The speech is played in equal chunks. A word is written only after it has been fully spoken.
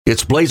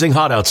It's blazing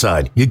hot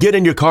outside. You get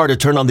in your car to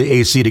turn on the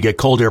AC to get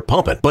cold air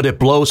pumping, but it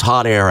blows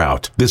hot air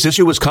out. This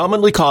issue is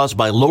commonly caused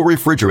by low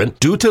refrigerant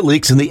due to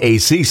leaks in the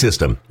AC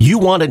system. You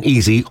want an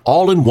easy,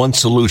 all-in-one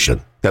solution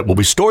that will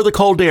restore the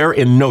cold air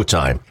in no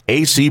time.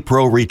 AC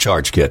Pro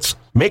Recharge Kits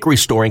make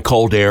restoring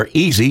cold air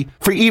easy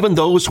for even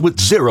those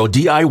with zero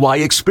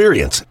DIY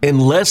experience in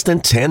less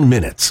than 10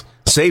 minutes.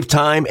 Save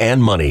time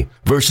and money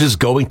versus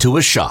going to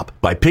a shop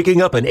by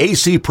picking up an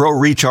AC Pro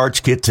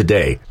Recharge Kit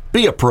today.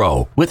 Be a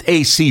pro with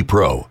AC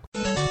Pro.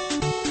 Now,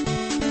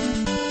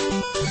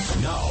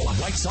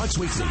 White Sox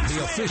Weekly,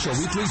 the official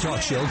weekly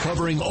talk show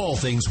covering all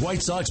things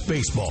White Sox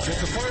baseball. Get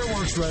the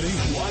fireworks ready.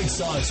 White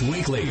Sox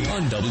Weekly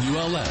on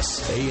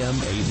WLS AM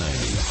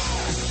 890.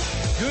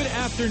 Good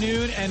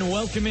afternoon and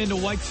welcome into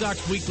White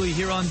Sox Weekly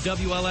here on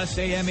WLS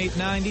AM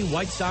 890.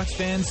 White Sox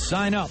fans,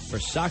 sign up for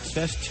Sox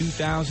Fest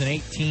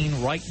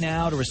 2018 right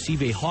now to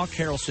receive a Hawk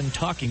Harrelson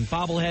talking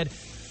bobblehead.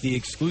 The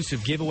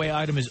exclusive giveaway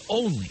item is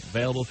only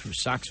available through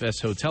Sox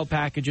Fest hotel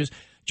packages.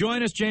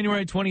 Join us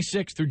January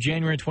 26th through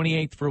January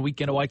 28th for a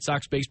weekend of White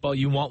Sox baseball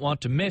you won't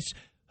want to miss.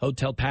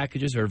 Hotel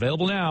packages are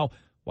available now.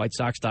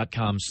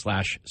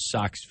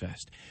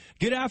 WhiteSox.com/SoxFest.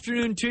 Good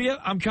afternoon to you.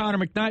 I'm Connor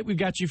McKnight. We've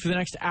got you for the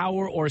next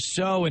hour or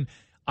so, and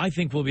I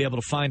think we'll be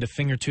able to find a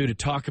thing or two to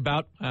talk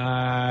about.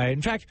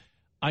 In fact,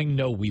 I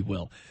know we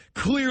will.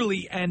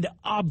 Clearly and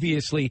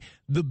obviously,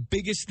 the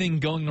biggest thing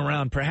going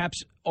around,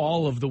 perhaps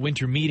all of the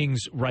winter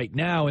meetings right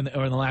now, or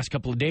in the last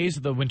couple of days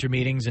of the winter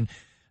meetings, and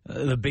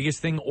the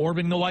biggest thing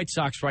orbiting the White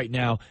Sox right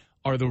now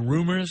are the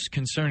rumors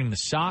concerning the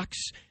Sox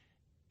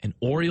and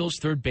Orioles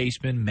third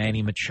baseman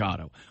Manny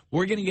Machado.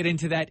 We're going to get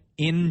into that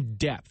in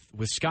depth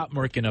with Scott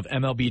Merkin of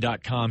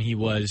MLB.com. He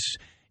was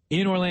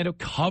in Orlando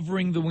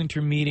covering the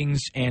winter meetings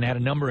and had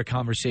a number of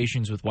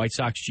conversations with White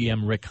Sox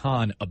GM Rick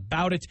Hahn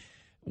about it.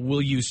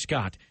 We'll use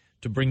Scott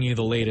to bring you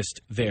the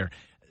latest there.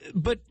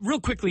 But real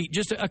quickly,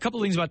 just a couple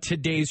of things about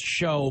today's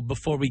show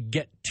before we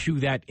get to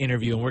that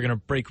interview, and we're going to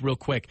break real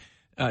quick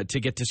to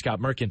get to Scott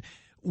Merkin.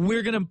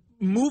 We're going to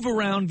move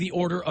around the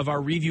order of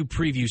our review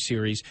preview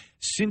series.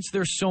 Since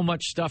there's so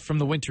much stuff from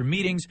the winter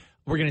meetings,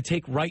 we're going to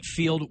take right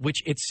field,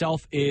 which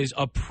itself is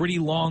a pretty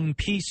long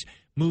piece,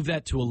 move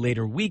that to a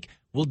later week.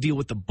 We'll deal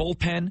with the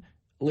bullpen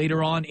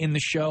later on in the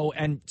show,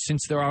 and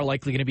since there are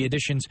likely going to be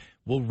additions,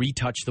 we'll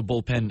retouch the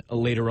bullpen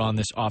later on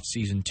this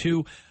offseason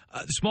too.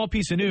 Small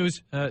piece of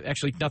news,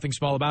 actually nothing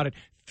small about it,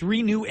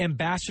 3 new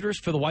ambassadors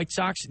for the White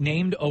Sox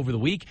named over the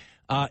week.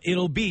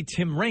 It'll be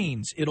Tim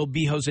Raines, it'll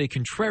be Jose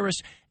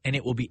Contreras, and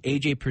it will be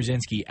A.J.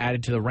 Pierzynski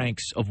added to the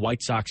ranks of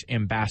White Sox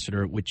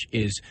ambassador, which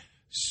is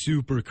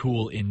super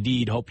cool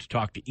indeed. Hope to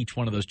talk to each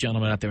one of those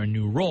gentlemen at their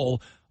new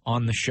role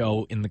on the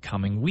show in the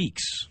coming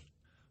weeks.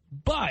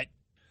 But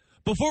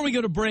before we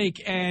go to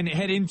break and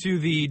head into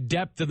the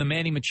depth of the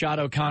Manny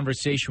Machado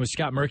conversation with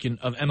Scott Merkin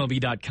of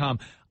MLB.com,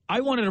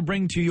 I wanted to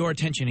bring to your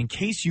attention, in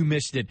case you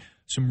missed it,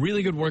 some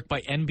really good work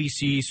by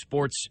NBC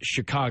Sports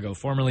Chicago,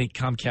 formerly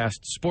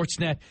Comcast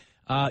Sportsnet.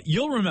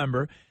 You'll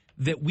remember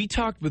that we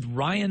talked with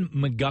Ryan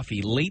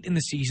McGuffey late in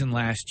the season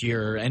last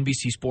year.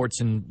 NBC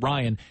Sports and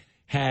Ryan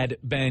had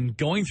been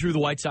going through the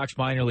White Sox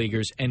minor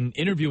leaguers and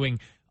interviewing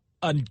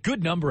a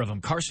good number of them.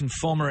 Carson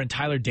Fulmer and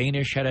Tyler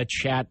Danish had a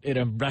chat at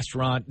a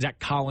restaurant. Zach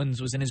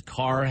Collins was in his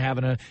car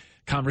having a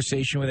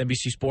conversation with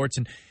NBC Sports.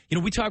 And,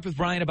 we talked with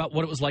Ryan about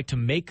what it was like to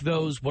make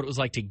those, what it was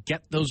like to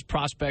get those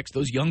prospects,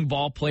 those young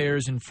ball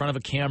players in front of a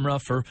camera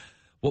for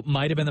what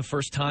might have been the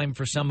first time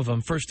for some of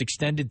them, first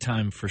extended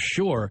time for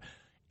sure.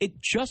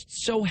 It just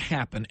so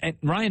happened, and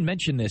Ryan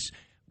mentioned this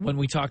when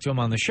we talked to him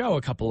on the show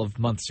a couple of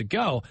months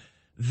ago,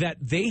 that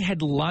they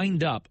had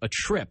lined up a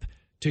trip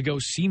to go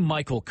see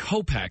Michael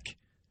Kopech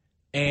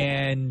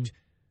and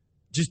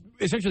just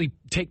essentially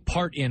take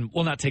part in,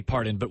 well, not take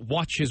part in, but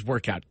watch his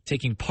workout.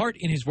 Taking part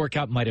in his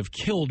workout might have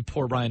killed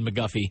poor Ryan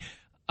McGuffey.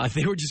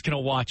 They were just going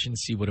to watch and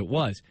see what it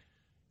was.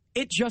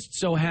 It just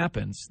so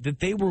happens that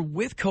they were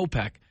with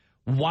Kopech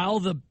while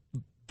the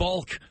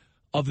bulk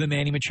of the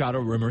Manny Machado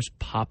rumors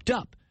popped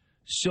up.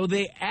 So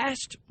they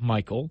asked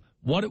Michael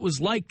what it was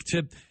like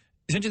to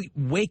essentially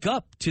wake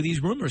up to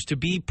these rumors, to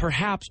be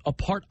perhaps a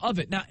part of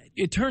it. Now,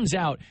 it turns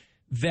out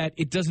that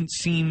it doesn't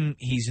seem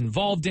he's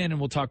involved in, and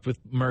we'll talk with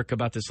Merck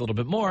about this a little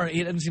bit more.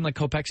 It doesn't seem like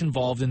Kopech's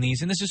involved in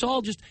these, and this is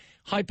all just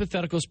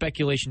hypothetical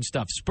speculation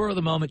stuff, spur of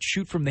the moment,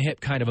 shoot from the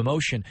hip kind of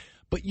emotion.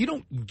 But you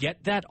don't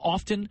get that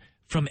often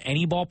from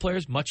any ball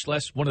players, much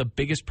less one of the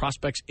biggest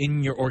prospects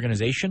in your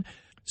organization.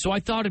 So I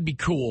thought it'd be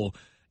cool,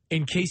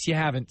 in case you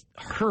haven't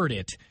heard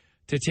it,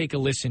 to take a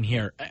listen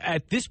here.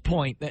 At this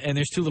point, and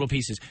there's 2 little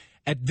pieces,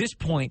 at this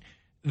point,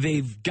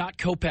 they've got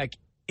Kopech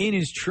in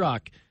his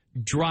truck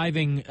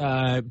driving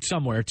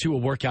somewhere to a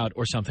workout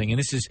or something, and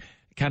this is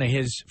kind of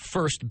his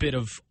first bit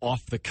of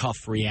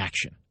off-the-cuff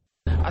reaction.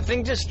 I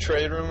think just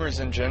trade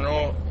rumors in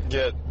general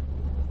get,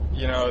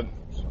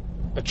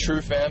 a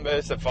true fan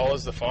base that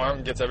follows the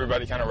farm, gets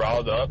everybody kind of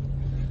riled up.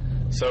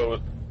 So,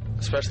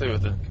 especially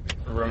with the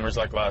rumors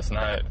like last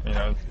night,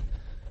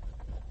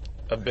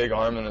 a big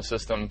arm in the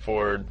system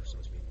for,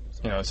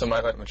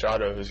 somebody like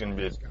Machado, who's going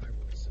to be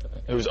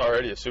who's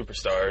already a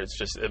superstar.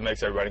 It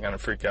makes everybody kind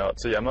of freak out.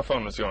 So yeah, my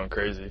phone was going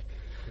crazy.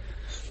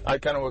 I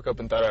kind of woke up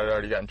and thought I'd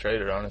already gotten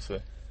traded, honestly.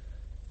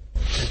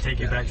 Did it take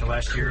you back to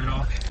last year at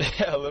all?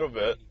 Yeah, a little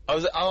bit. I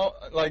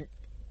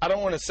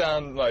don't want to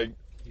sound like,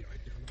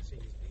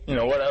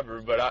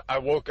 whatever, but I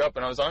woke up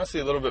and I was honestly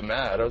a little bit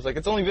mad. I was like,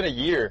 it's only been a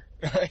year.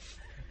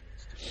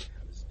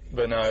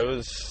 But no, it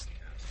was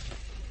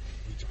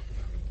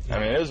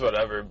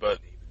whatever, but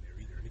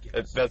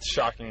that's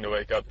shocking to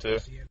wake up to.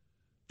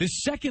 The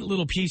second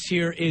little piece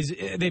here is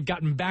they've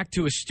gotten back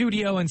to a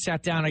studio and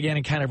sat down again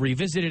and kind of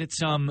revisited it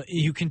some.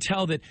 You can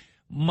tell that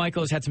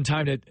Michael has had some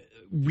time to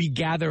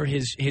regather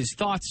his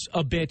thoughts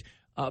a bit,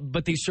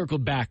 but they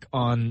circled back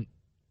on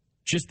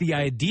just the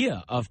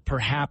idea of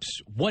perhaps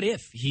what if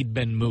he'd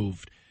been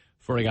moved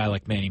for a guy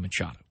like Manny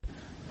Machado.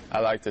 I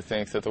like to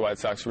think that the White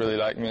Sox really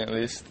like me, at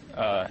least.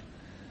 I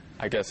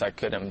guess I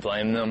couldn't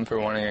blame them for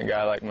wanting a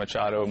guy like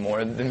Machado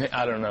more than me.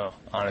 I don't know,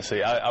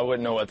 honestly. I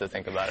wouldn't know what to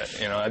think about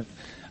it.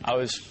 I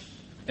was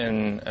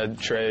in a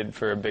trade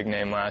for a big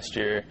name last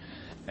year,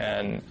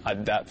 and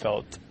that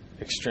felt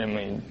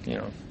extremely,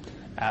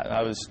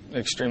 I was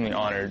extremely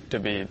honored to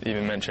be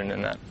even mentioned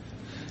in that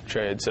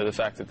trade. So the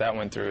fact that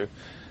went through,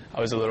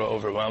 I was a little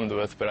overwhelmed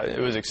with, but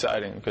it was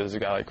exciting because a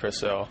guy like Chris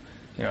Sale,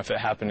 if it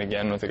happened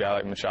again with a guy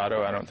like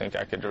Machado, I don't think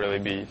I could really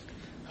be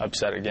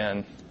upset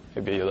again.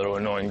 It'd be a little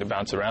annoying to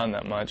bounce around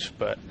that much,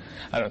 but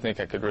I don't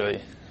think I could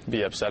really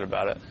be upset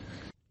about it.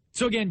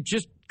 So again,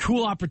 just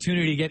cool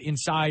opportunity to get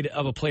inside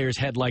of a player's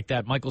head like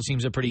that. Michael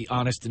seems a pretty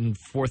honest and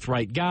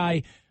forthright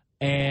guy,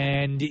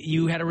 and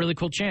you had a really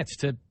cool chance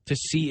to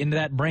see into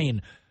that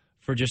brain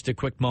for just a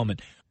quick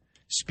moment.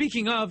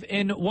 Speaking of,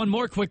 in one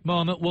more quick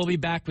moment, we'll be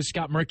back with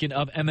Scott Merkin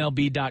of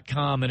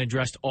MLB.com and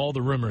addressed all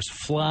the rumors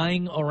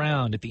flying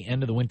around at the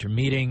end of the winter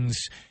meetings.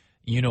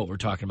 You know what we're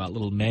talking about,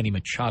 little Manny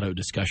Machado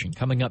discussion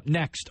coming up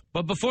next.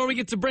 But before we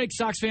get to break,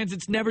 Sox fans,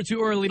 it's never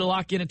too early to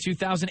lock in a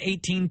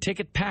 2018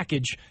 ticket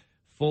package.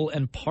 Full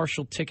and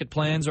partial ticket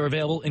plans are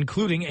available,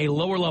 including a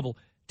lower-level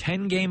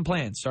 10-game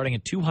plan starting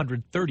at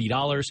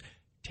 $230.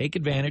 Take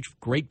advantage of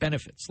great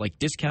benefits like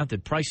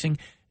discounted pricing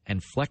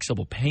and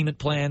flexible payment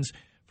plans.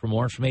 For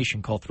more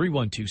information, call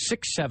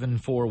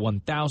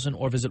 312-674-1000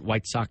 or visit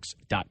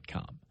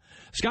whitesox.com.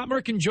 Scott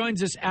Merkin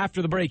joins us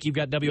after the break. You've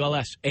got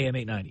WLS AM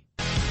 890.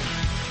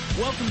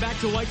 Welcome back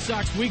to White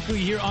Sox Weekly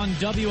here on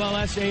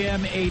WLS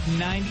AM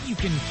 890. You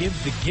can give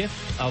the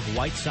gift of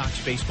White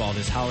Sox baseball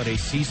this holiday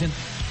season.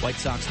 White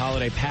Sox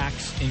holiday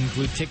packs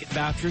include ticket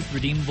vouchers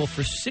redeemable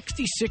for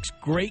 66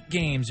 great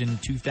games in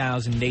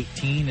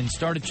 2018 and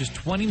start at just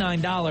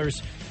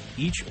 $29.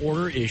 Each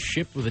order is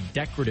shipped with a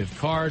decorative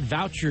card.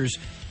 Vouchers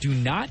do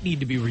not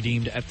need to be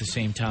redeemed at the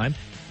same time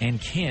and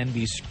can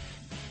be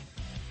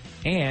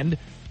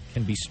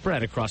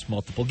spread across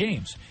multiple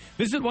games.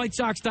 Visit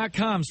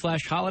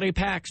whitesox.com/holiday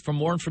packs for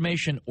more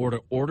information or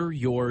to order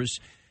yours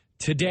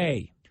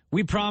today.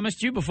 We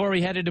promised you before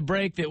we headed to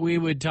break that we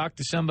would talk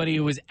to somebody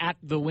who was at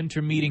the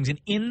winter meetings and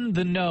in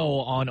the know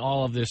on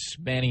all of this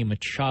Manny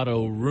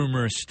Machado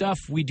rumor stuff.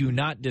 We do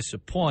not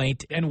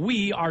disappoint. And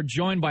we are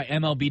joined by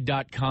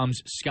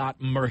MLB.com's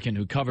Scott Merkin,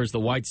 who covers the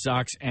White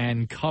Sox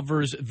and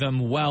covers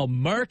them well.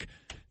 Merk,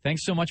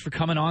 thanks so much for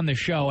coming on the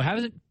show.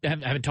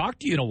 Haven't talked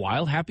to you in a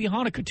while. Happy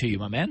Hanukkah to you,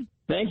 my man.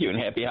 Thank you, and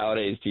happy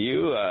holidays to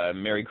you.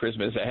 Merry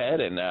Christmas ahead,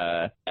 and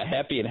a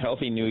happy and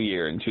healthy New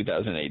Year in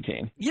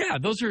 2018. Yeah,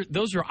 those are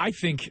I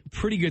think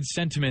pretty good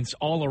sentiments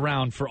all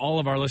around for all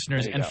of our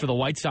listeners and for the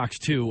White Sox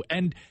too.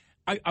 And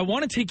I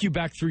want to take you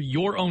back through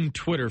your own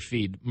Twitter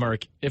feed,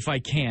 Merk, if I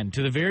can,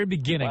 to the very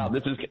beginning. Wow,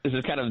 this is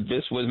kind of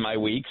This Was My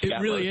Week. Scott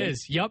it really Merkin.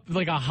 is. Yep,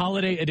 like a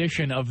holiday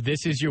edition of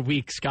This Is Your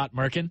Week, Scott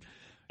Merkin.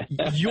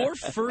 Your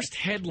first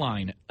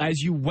headline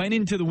as you went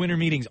into the winter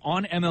meetings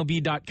on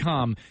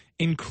MLB.com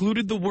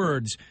included the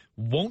words,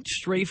 "won't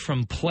stray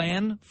from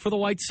plan for the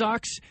White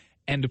Sox,"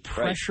 and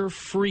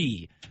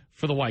 "pressure-free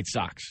for the White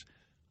Sox."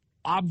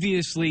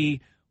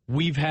 Obviously,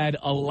 we've had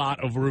a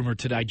lot of rumor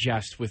to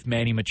digest with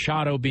Manny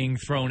Machado being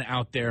thrown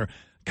out there,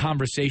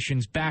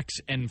 conversations backs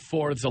and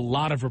forths, a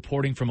lot of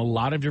reporting from a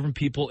lot of different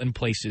people and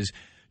places.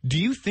 Do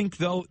you think,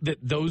 though, that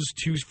those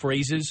two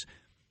phrases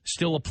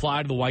still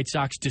apply to the White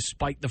Sox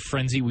despite the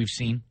frenzy we've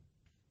seen?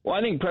 Well,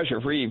 I think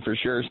pressure-free for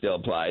sure still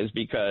applies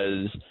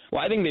because,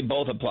 I think they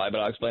both apply, but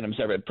I'll explain them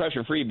separate.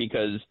 Pressure-free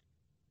because,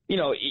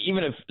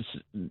 even if,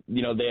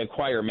 they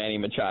acquire Manny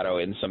Machado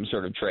in some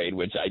sort of trade,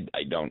 which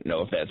I don't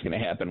know if that's going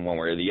to happen one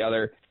way or the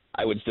other,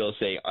 I would still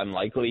say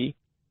unlikely.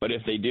 But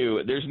if they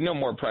do, there's no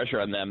more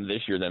pressure on them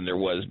this year than there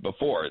was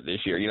before this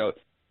year.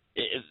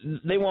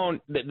 They've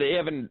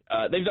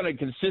done a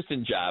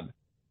consistent job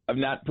of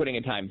not putting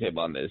a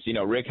timetable on this.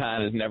 Rick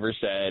Hahn has never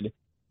said,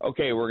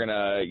 okay, we're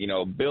gonna,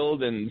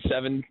 build in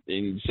 17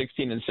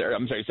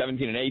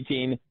 and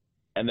 18,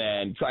 and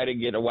then try to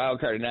get a wild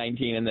card in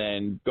 19, and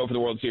then go for the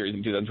World Series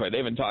in 2020. They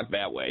haven't talked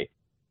that way.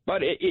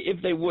 But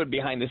if they would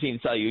behind the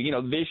scenes tell you,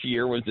 this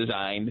year was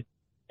designed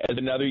as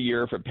another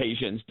year for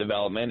patience,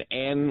 development,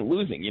 and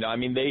losing.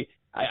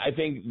 I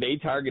think they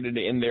targeted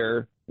in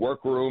their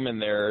workroom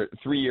and their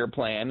 3-year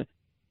plan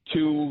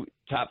 2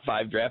 top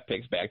 5 draft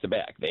picks back to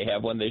back. They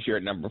have one this year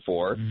at number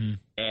 4. Mm-hmm.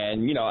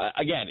 And,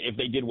 again, if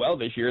they did well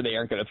this year, they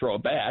aren't going to throw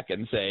it back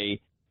and say,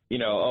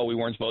 oh, we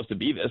weren't supposed to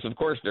be this. Of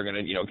course, they're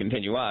going to,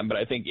 continue on. But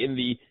I think in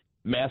the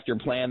master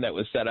plan that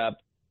was set up,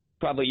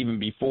 probably even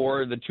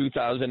before the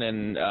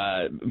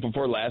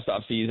before last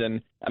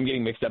offseason, I'm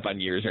getting mixed up on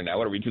years here now.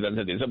 What are we,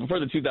 2017? So before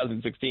the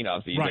 2016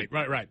 offseason.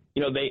 Right.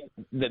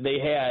 They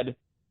had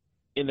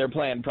in their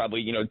plan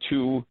probably,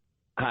 2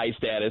 high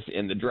status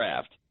in the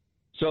draft.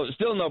 So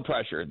still no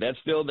pressure. That's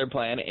still their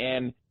plan.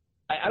 And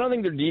I don't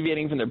think they're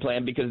deviating from their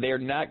plan because they are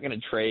not going to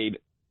trade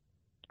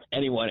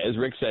anyone, as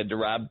Rick said, to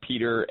rob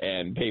Peter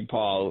and pay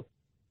Paul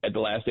at the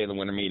last day of the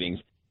winter meetings.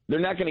 They're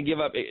not going to give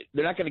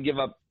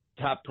up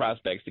top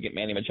prospects to get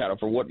Manny Machado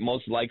for what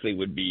most likely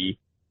would be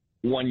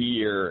 1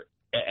 year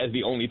as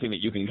the only thing that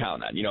you can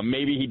count on.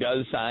 Maybe he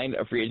does sign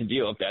a free agent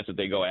deal if that's what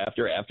they go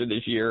after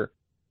this year.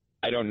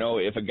 I don't know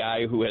if a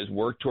guy who has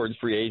worked towards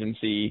free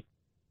agency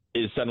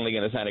is suddenly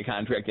going to sign a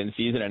contract in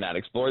season and not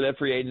explore that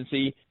free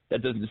agency.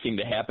 That doesn't seem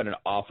to happen an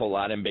awful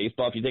lot in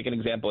baseball. If you take an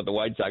example with the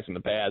White Sox in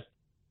the past,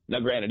 now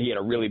granted he had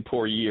a really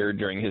poor year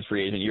during his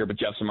free agent year, but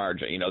Jeff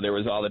Samardzija, there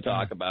was all the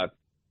talk about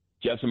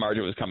Jeff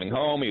Samardzija was coming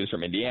home. He was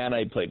from Indiana.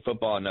 He played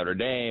football in Notre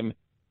Dame.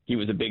 He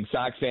was a big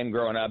Sox fan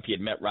growing up. He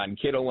had met Ron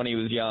Kittle when he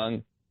was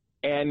young.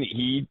 And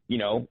he,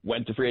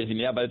 went to free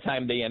agency. Now, by the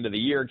time the end of the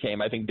year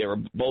came, I think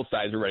both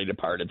sides were ready to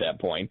part at that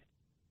point.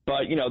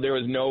 But, there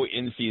was no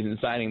in-season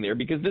signing there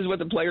because this is what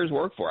the players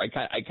work for. I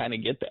kind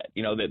of get that,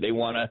 that they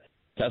want to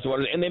test the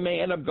waters. And they may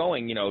end up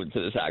going, to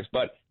the Sox.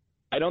 But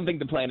I don't think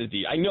the plan is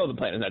I know the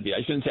plan is not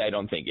I shouldn't say I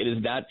don't think. It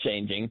is not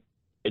changing.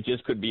 It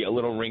just could be a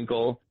little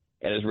wrinkle.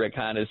 And as Rick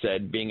Hahn has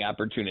said, being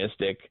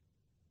opportunistic,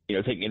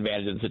 taking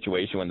advantage of the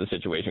situation when the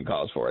situation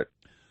calls for it.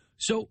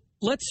 So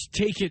let's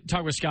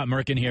talk with Scott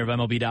Merkin here of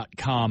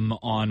MLB.com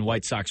on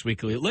White Sox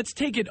Weekly. Let's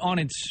take it on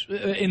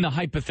in the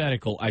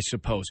hypothetical, I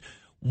suppose.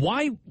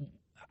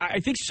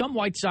 I think some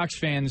White Sox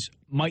fans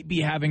might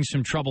be having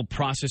some trouble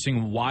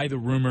processing why the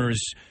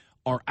rumors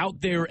are out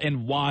there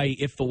and why,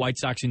 if the White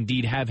Sox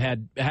indeed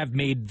have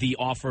made the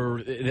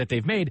offer that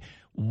they've made,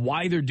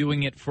 why they're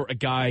doing it for a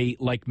guy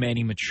like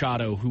Manny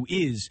Machado, who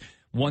is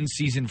one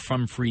season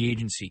from free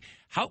agency.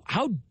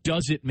 How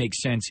does it make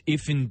sense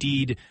if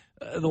indeed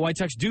the White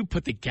Sox do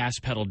put the gas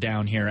pedal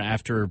down here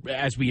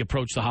as we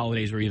approach the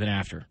holidays or even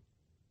after?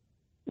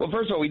 Well,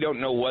 first of all, we don't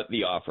know what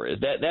the offer is.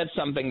 That's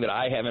something that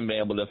I haven't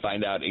been able to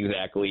find out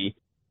exactly,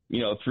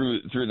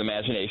 through the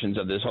machinations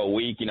of this whole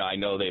week. I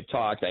know they've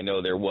talked. I know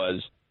there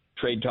was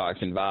trade talks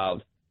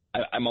involved.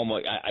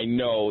 I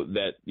know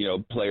that,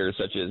 players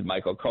such as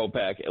Michael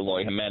Kopech,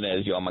 Eloy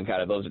Jimenez, Yoel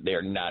Moncada, they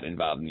are not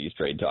involved in these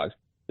trade talks.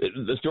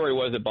 The story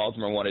was that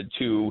Baltimore wanted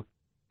 2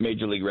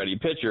 Major League ready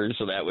pitchers,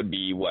 so that would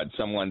be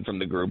someone from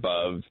the group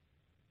of,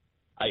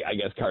 I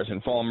guess,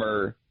 Carson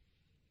Fulmer.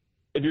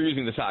 If you're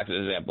using the Sox as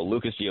an example,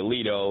 Lucas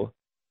Giolito,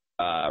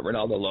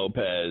 Ronaldo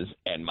Lopez,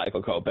 and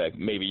Michael Kopech.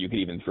 Maybe you could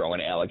even throw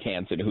in Alec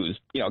Hansen, who's,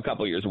 a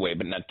couple years away,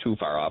 but not too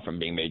far off from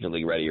being Major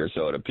League ready, or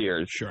so it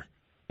appears. Sure.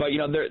 But,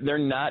 they're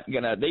not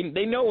going to –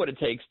 they know what it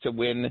takes to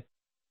win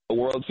a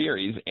World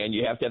Series, and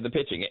you have to have the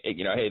pitching.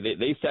 Hey,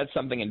 they set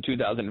something in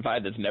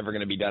 2005 that's never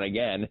going to be done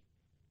again.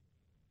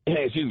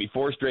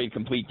 4 straight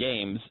complete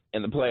games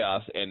in the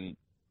playoffs and,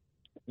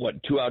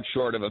 2 out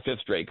short of a 5th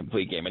straight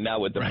complete game. And now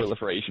with the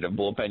proliferation of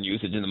bullpen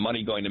usage and the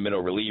money going to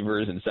middle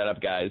relievers and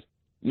setup guys,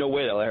 no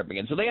way they'll happen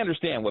again. So they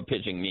understand what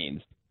pitching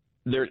means.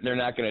 They're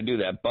not going to do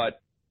that.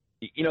 But,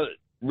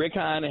 Rick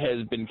Hahn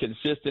has been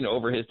consistent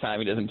over his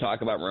time. He doesn't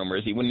talk about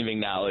rumors. He wouldn't even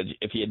acknowledge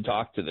if he had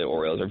talked to the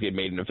Orioles or if he had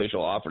made an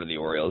official offer to the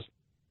Orioles.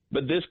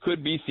 But this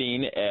could be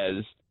seen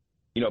as,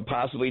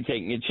 possibly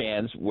taking a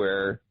chance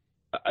where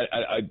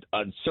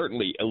a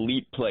certainly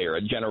elite player,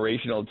 a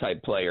generational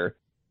type player,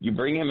 you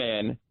bring him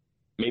in,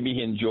 maybe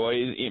he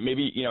enjoys,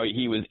 maybe,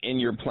 he was in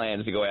your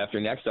plans to go after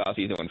next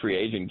offseason when free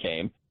agent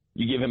came.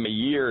 You give him a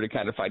year to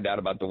kind of find out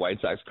about the White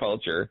Sox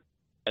culture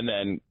and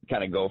then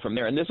kind of go from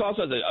there. And this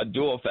also has a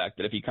dual effect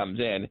that if he comes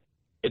in,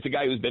 it's a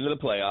guy who's been to the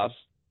playoffs,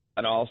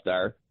 an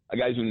all-star, a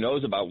guy who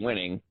knows about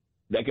winning.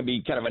 That could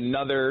be kind of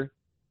another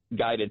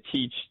guy to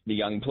teach the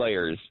young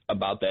players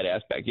about that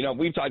aspect.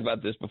 We've talked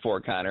about this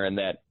before, Connor, and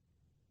that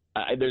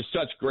there's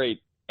such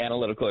great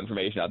analytical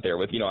information out there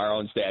with, our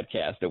own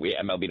StatCast, that we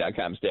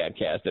MLB.com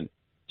StatCast, and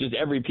just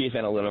every piece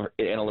of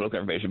analytical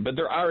information. But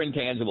there are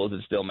intangibles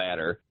that still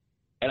matter.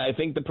 And I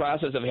think the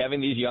process of having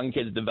these young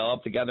kids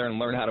develop together and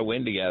learn how to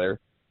win together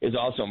is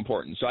also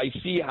important. So I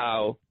see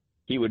how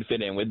he would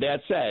fit in. With that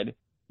said,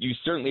 you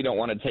certainly don't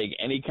want to take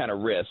any kind of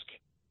risk.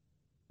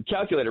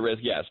 Calculated risk,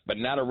 yes, but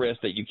not a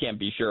risk that you can't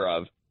be sure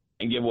of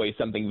and give away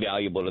something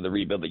valuable to the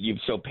rebuild that you've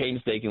so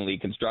painstakingly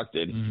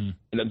constructed and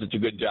done such a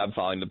good job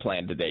following the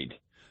plan to date.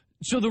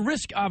 So the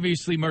risk,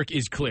 obviously, Merck,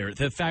 is clear.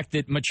 The fact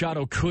that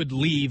Machado could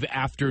leave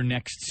after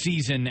next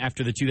season,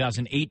 after the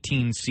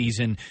 2018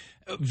 season,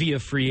 via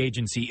free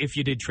agency, if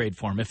you did trade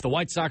for him, if the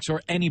White Sox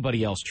or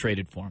anybody else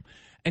traded for him.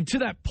 And to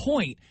that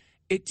point,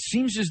 it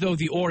seems as though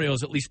the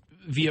Orioles, at least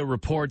via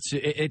reports,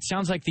 it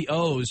sounds like the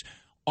O's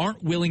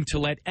aren't willing to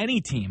let any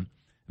team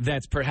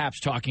that's perhaps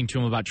talking to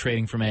him about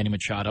trading for Manny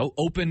Machado,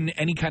 open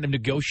any kind of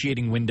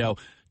negotiating window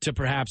to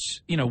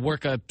perhaps,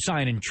 work a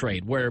sign and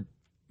trade where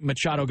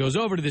Machado goes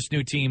over to this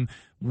new team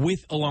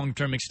with a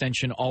long-term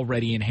extension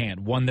already in hand,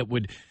 one that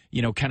would,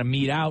 kind of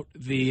meet out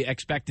the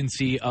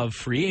expectancy of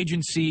free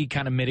agency,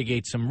 kind of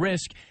mitigate some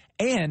risk,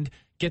 and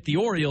get the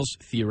Orioles,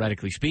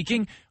 theoretically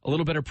speaking, a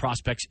little better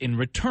prospects in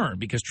return,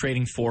 because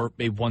trading for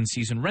a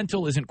one-season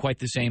rental isn't quite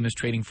the same as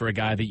trading for a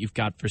guy that you've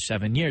got for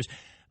 7 years.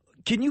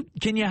 Can you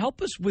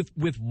help us with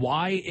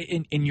why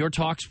in your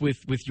talks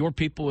with your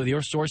people, with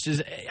your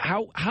sources,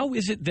 how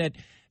is it that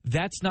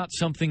that's not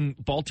something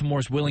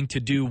Baltimore's willing to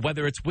do,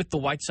 whether it's with the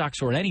White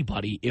Sox or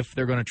anybody, if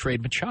they're going to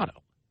trade Machado?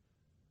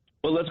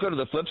 Well, let's go to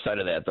the flip side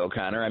of that, though,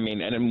 Connor. I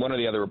mean, and then one of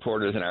the other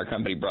reporters in our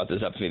company brought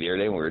this up to me the other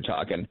day when we were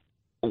talking.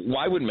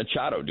 Why would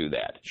Machado do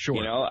that? Sure.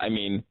 I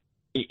mean,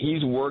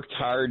 he's worked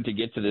hard to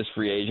get to this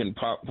free agent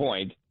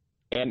point.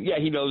 And, yeah,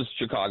 he knows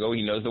Chicago.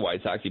 He knows the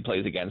White Sox. He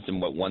plays against them,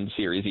 one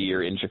series a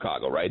year in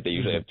Chicago, right? They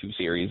usually have 2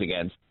 series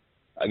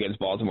against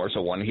Baltimore,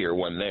 so 1 here,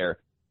 1 there.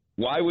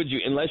 Why would you,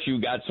 unless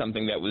you got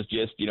something that was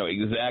just,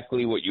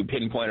 exactly what you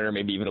pinpointed or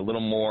maybe even a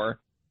little more,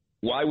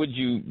 why would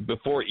you,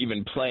 before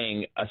even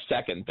playing a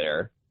second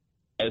there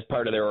as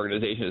part of their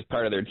organization, as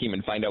part of their team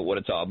and find out what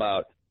it's all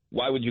about,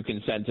 why would you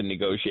consent to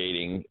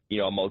negotiating,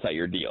 a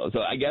multi-year deal?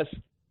 So I guess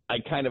I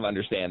kind of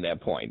understand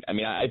that point. I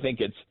mean, I think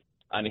it's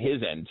on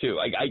his end, too.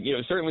 I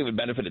certainly would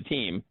benefit a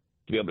team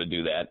to be able to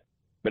do that.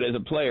 But as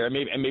a player,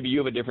 and maybe you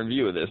have a different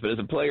view of this, but as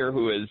a player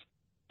who is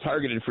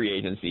targeted free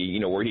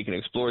agency, where he can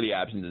explore the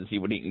options and see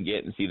what he can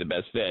get and see the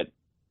best fit.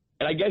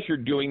 And I guess you're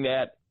doing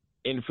that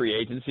in free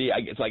agency.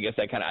 I guess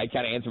I kind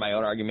of answer my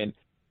own argument,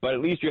 but at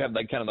least you have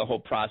like kind of the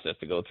whole process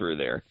to go through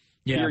there.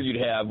 Yeah. Here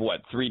you'd have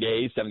 3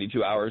 days,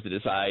 72 hours to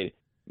decide,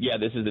 yeah,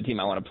 this is the team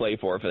I want to play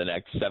for the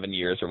next 7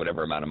 years or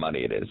whatever amount of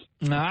money it is.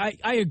 I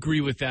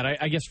agree with that.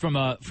 I guess from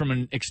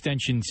an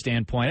extension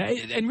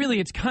standpoint, and really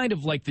it's kind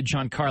of like the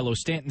Giancarlo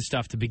Stanton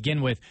stuff to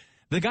begin with.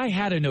 The guy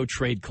had a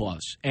no-trade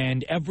clause,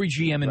 and every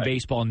GM in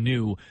baseball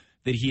knew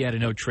that he had a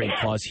no-trade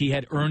clause. He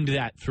had earned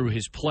that through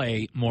his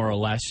play, more or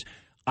less.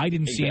 I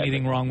didn't see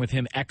anything wrong with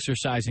him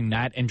exercising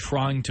that and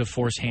trying to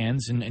force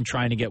hands and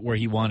trying to get where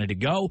he wanted to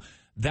go.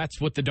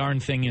 That's what the darn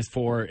thing is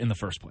for in the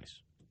first place.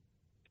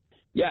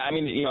 Yeah, I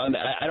mean,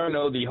 I don't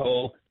know the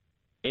whole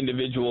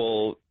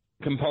individual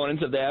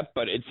components of that,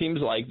 but it seems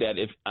like that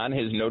if on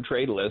his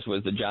no-trade list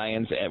was the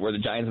Giants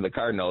and the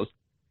Cardinals,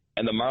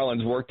 and the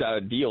Marlins worked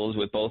out deals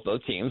with both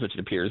those teams, which it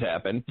appears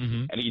happened,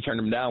 and he turned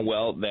them down,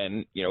 well,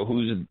 then,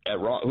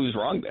 who's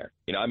wrong there?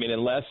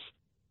 Unless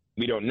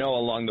we don't know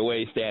along the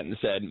way, Stanton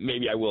said,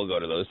 maybe I will go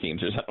to those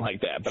teams or something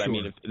like that. But,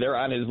 sure. If they're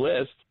on his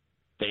list,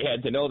 they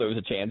had to know there was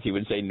a chance he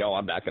would say, no,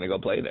 I'm not going to go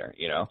play there,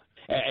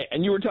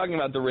 And you were talking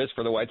about the risk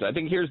for the White Sox. I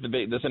think here's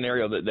the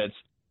scenario that's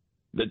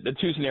the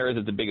 2 scenarios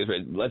that's the biggest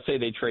risk. Let's say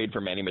they trade for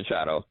Manny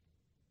Machado.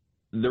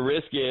 The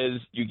risk is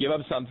you give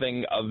up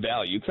something of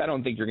value, because I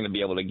don't think you're going to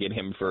be able to get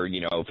him for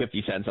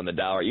 50 cents on the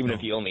dollar, even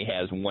if he only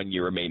has 1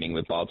 year remaining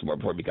with Baltimore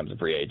before he becomes a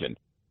free agent.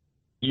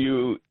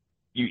 You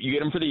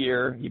get him for the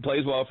year. He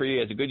plays well for you. He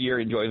has a good year,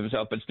 enjoys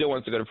himself, but still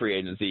wants to go to free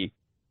agency,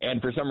 and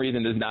for some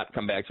reason does not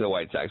come back to the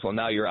White Sox. Well,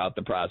 now you're out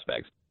the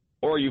prospects.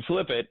 Or you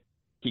flip it.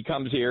 He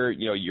comes here.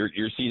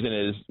 Your season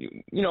is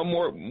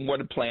more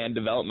what planned,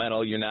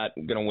 developmental. You're not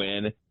going to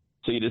win,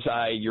 so you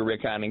decide. You're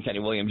Rick Hahn and Kenny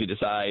Williams. You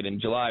decide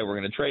in July we're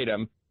going to trade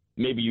him.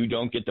 Maybe you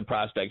don't get the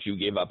prospects you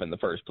gave up in the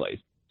first place.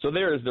 So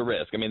there is the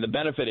risk. I mean, the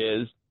benefit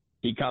is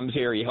he comes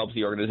here, he helps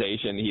the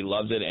organization, he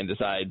loves it, and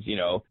decides,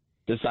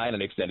 to sign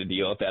an extended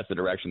deal if that's the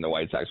direction the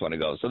White Sox want to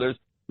go. So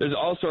there's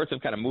all sorts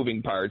of kind of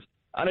moving parts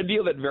on a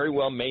deal that very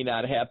well may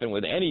not happen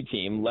with any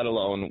team, let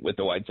alone with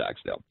the White Sox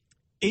still.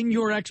 In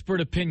your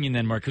expert opinion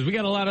then, Mark, because we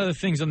got a lot of other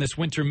things on this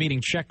winter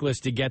meeting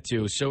checklist to get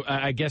to, so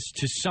I guess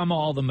to sum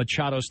all the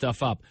Machado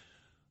stuff up,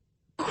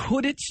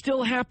 could it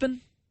still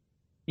happen?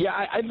 Yeah,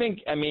 I think,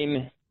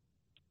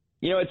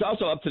 it's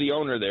also up to the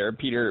owner there,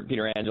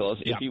 Peter Angelos,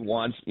 if he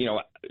wants,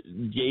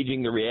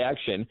 gauging the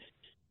reaction.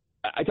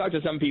 I talked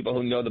to some people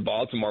who know the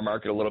Baltimore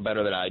market a little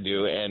better than I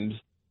do, and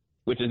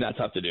which is not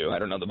tough to do. I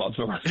don't know the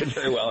Baltimore market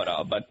very well at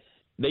all, but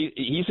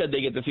he said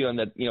they get the feeling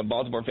that,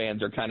 Baltimore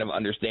fans are kind of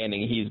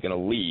understanding he's going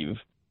to leave.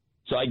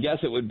 So I guess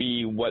it would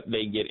be what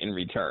they get in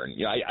return.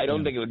 I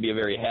don't think it would be a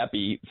very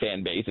happy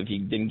fan base if he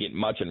didn't get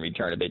much in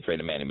return if they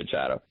traded Manny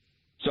Machado.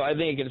 So I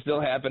think it can still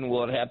happen.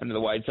 Will it happen to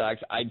the White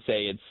Sox? I'd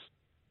say it's,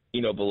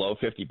 below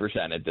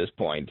 50% at this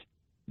point,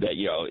 that,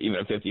 even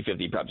a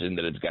 50-50 proposition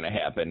that it's going to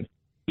happen.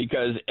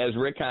 Because as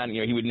Rick Hahn,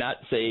 he would not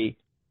say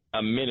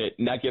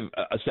not give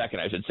a second,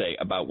 I should say,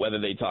 about whether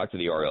they talked to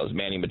the Orioles,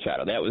 Manny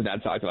Machado. That was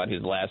not talked about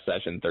his last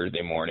session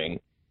Thursday morning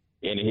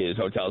in his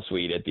hotel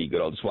suite at the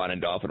good old Swan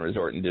and Dolphin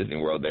Resort in Disney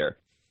World there.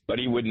 But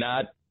he would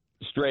not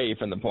stray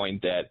from the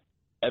point that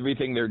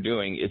everything they're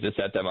doing is to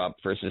set them up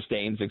for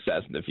sustained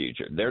success in the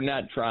future. They're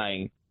not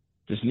trying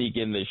to sneak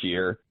in this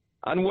year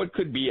on what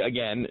could be,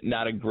 again,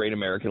 not a great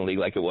American League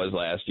like it was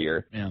last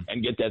year,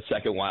 and get that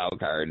second wild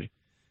card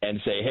and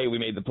say, hey, we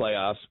made the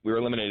playoffs. We were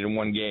eliminated in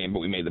 1 game, but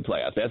we made the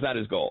playoffs. That's not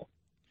his goal.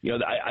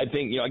 I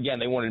think, again,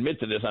 they won't admit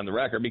to this on the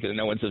record because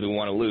no one says we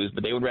want to lose,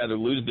 but they would rather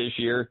lose this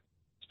year,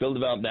 still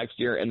develop next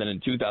year, and then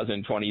in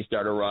 2020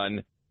 start a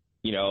run,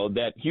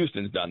 that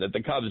Houston's done, that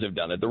the Cubs have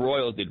done, that the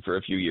Royals did for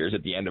a few years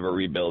at the end of a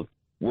rebuild,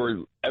 where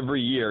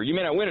every year, you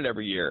may not win it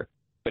every year,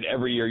 but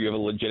every year you have a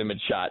legitimate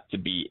shot to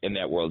be in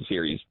that World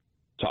Series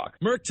talk.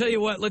 Merck, tell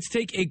you what, let's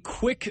take a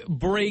quick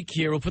break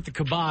here. We'll put the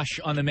kibosh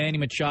on the Manny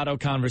Machado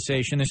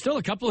conversation. There's still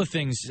a couple of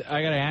things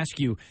I got to ask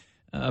you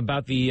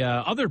about the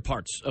other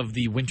parts of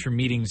the winter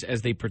meetings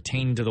as they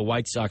pertain to the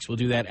White Sox. We'll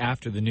do that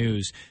after the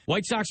news.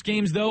 White Sox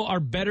games, though, are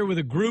better with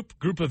a group.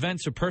 Group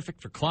events are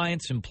perfect for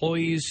clients,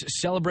 employees,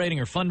 celebrating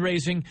or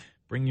fundraising.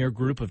 Bring your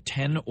group of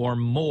 10 or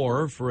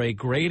more for a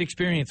great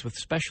experience with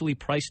specially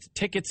priced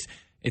tickets.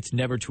 It's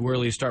never too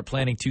early to start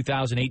planning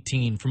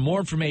 2018. For more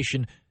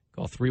information,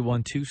 call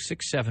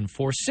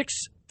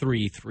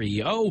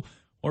 312-674-6330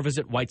 or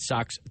visit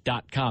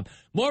whitesox.com.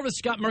 More with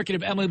Scott Merkin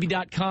of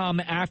MLB.com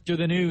after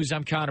the news.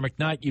 I'm Connor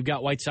McKnight. You've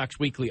got White Sox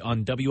Weekly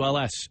on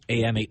WLS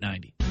AM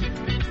 890.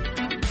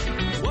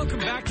 Welcome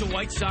back to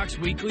White Sox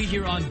Weekly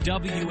here on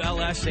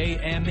WLS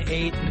AM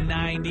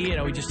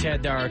 890. We just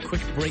had our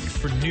quick break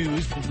for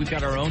news, but we've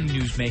got our own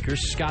newsmakers.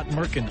 Scott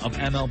Merkin of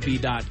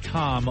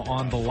MLB.com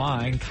on the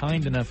line,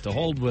 kind enough to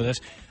hold with us.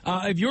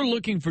 If you're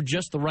looking for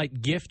just the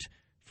right gift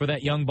for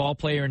that young ball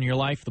player in your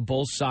life, the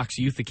Bulls Sox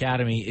Youth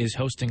Academy is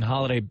hosting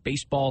holiday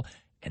baseball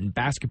and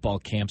basketball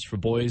camps for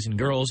boys and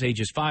girls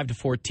ages 5 to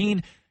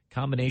 14.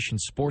 Combination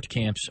sport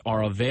camps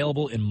are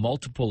available in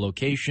multiple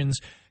locations.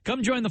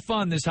 Come join the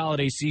fun this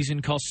holiday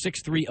season. Call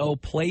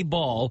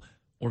 630-PLAY-BALL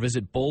or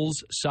visit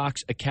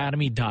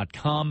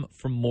bullssoxacademy.com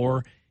for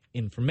more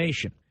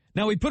information.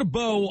 Now, we put a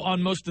bow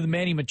on most of the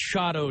Manny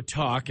Machado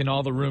talk and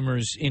all the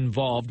rumors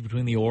involved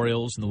between the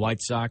Orioles and the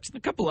White Sox and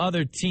a couple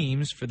other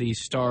teams for the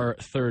star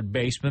third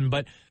baseman.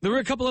 But there were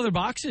a couple other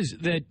boxes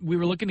that we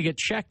were looking to get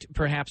checked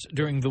perhaps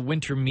during the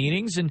winter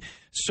meetings. And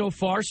so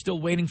far,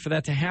 still waiting for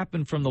that to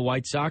happen from the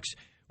White Sox.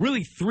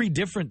 Really three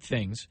different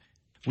things.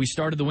 We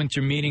started the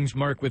winter meetings,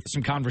 Mark, with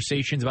some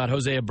conversations about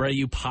Jose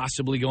Abreu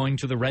possibly going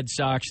to the Red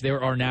Sox.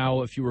 There are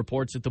now a few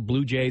reports that the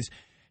Blue Jays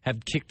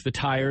have kicked the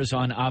tires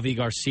on Avi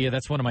Garcia.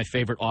 That's one of my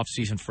favorite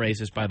off-season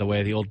phrases, by the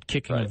way, the old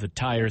kicking of the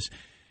tires.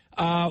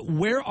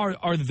 Where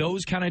are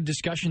those kind of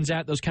discussions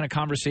at, those kind of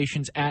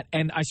conversations at?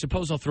 And I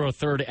suppose I'll throw a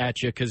third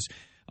at you because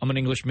I'm an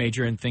English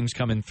major and things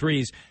come in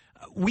threes.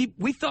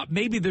 We thought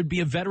maybe there'd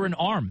be a veteran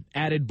arm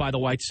added by the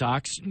White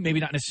Sox,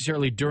 maybe not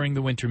necessarily during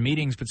the winter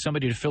meetings, but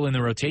somebody to fill in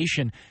the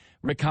rotation.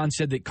 Rick Hahn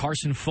said that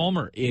Carson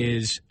Fulmer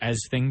is, as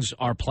things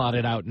are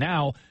plotted out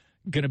now,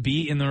 going to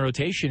be in the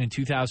rotation in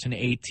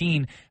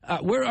 2018.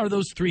 Where are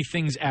those three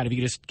things at? If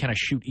you just kind of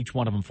shoot each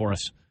one of them for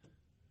us.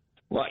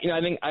 Well,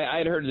 I think I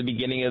had heard at the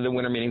beginning of the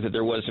winter meetings that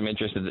there was some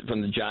interest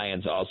from the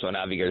Giants also in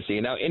Avi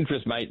Garcia. Now,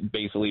 interest might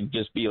basically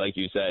just be, like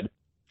you said,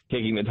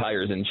 kicking the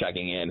tires and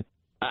checking in.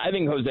 I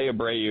think Jose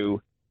Abreu,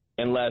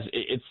 unless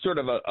it's sort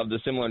of the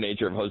similar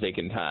nature of Jose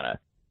Quintana.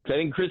 Because I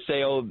think Chris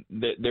Sale,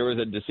 there was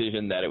a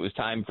decision that it was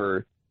time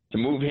to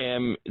move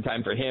him,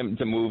 time for him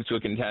to move to a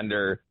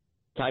contender,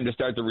 time to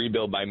start the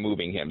rebuild by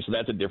moving him. So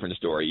that's a different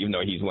story, even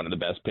though he's one of the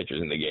best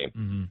pitchers in the game.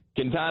 Mm-hmm.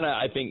 Quintana,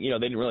 I think, they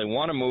didn't really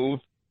want to move,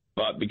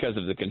 but because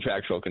of the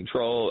contractual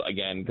control,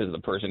 again, because of the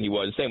person he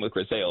was, same with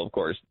Chris Sale, of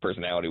course,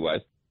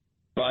 personality-wise.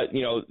 But,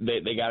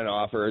 they got an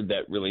offer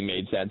that really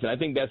made sense. And I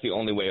think that's the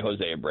only way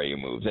Jose Abreu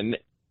moves. And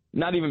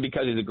not even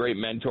because he's a great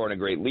mentor and a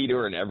great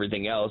leader and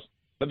everything else,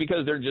 but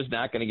because they're just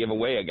not going to give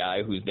away a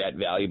guy who's that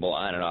valuable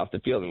on and off the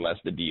field unless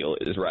the deal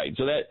is right.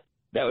 So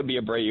that would be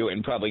Abreu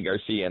and probably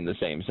Garcia in the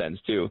same sense,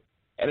 too.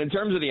 And in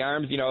terms of the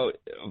arms,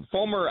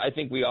 Fulmer, I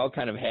think we all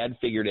kind of had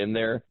figured in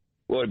there.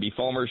 What would it be?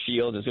 Fulmer,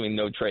 Shields, assuming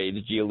no trades,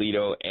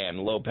 Giolito, and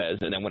Lopez.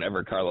 And then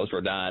whenever Carlos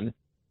Rodon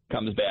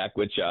comes back,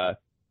 which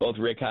both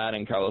Rick Hahn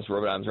and Carlos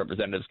Rodon's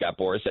representative, Scott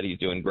Boras, said he's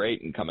doing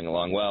great and coming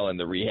along well in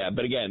the rehab.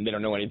 But again, they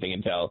don't know anything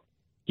until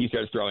he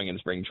starts throwing in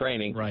spring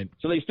training. Right.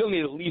 So they still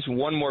need at least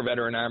one more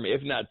veteran arm,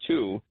 if not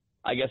two.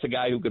 I guess a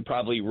guy who could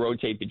probably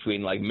rotate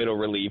between like middle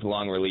relief,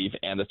 long relief,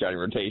 and the starting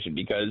rotation,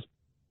 because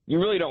you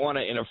really don't want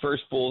to, in a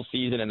first full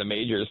season in the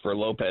majors for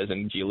Lopez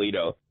and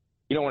Giolito,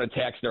 you don't want to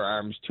tax their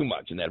arms too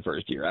much in that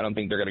first year. I don't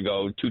think they're going to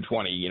go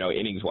 220,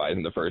 innings-wise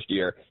in the first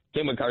year.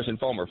 Same with Carson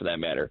Fulmer, for that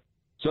matter.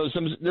 So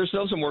there's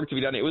still some work to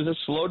be done. It was a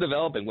slow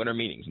developing winter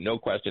meetings, no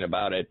question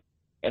about it.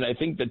 And I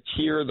think the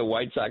tier the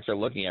White Sox are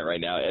looking at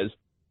right now, as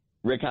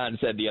Rick Hahn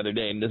said the other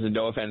day, and this is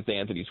no offense to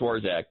Anthony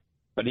Swarzak,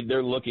 but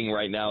they're looking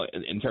right now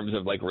in terms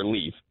of like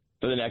relief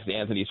for the next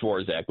Anthony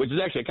Swarzak, which is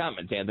actually a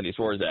compliment to Anthony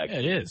Swarzak. Yeah,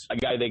 it is. A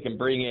guy they can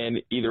bring in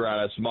either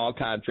on a small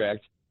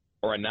contract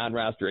or a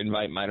non-roster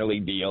invite minor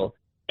league deal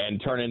and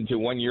turn into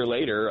 1 year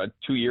later a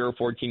 2-year,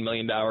 $14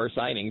 million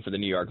signing for the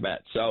New York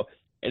Mets. So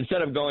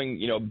instead of going,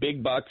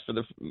 big bucks for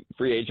the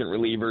free agent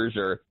relievers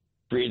or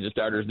free agent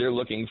starters, they're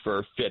looking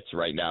for fits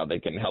right now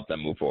that can help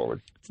them move forward.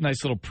 It's a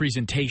nice little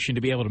presentation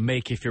to be able to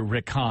make if you're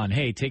Rick Hahn.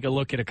 Hey, take a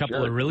look at a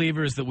couple of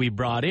relievers that we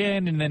brought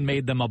in and then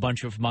made them a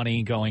bunch of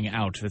money going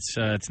out.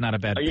 It's not a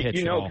bad pitch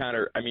at all.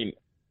 Connor,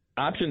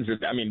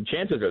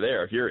 chances are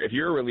there. If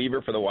you're a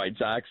reliever for the White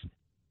Sox,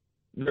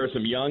 there are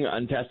some young,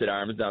 untested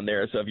arms down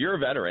there. So if you're a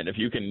veteran, if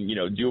you can,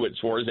 do what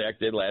Swarzak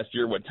did last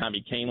year, what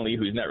Tommy Kahnle,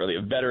 who's not really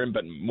a veteran,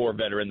 but more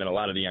veteran than a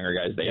lot of the younger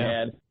guys they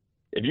had,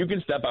 if you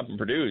can step up and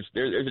produce,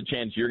 there's a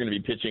chance you're going to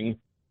be pitching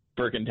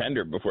for a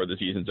contender before the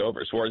season's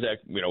over. Swarzak,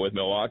 with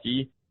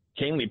Milwaukee,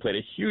 Kahnle played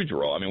a huge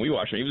role. I mean, we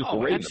watched him. He was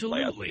great in the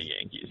playoffs for the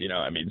Yankees.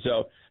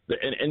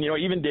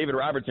 Even David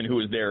Robertson, who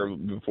was there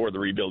before the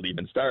rebuild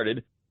even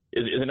started,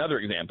 is another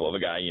example of a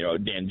guy,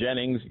 Dan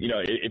Jennings.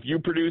 If you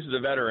produce as a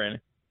veteran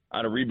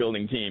on a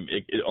rebuilding team,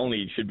 it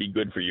only should be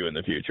good for you in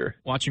the future.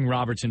 Watching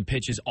Robertson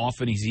pitch as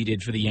often as he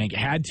did for the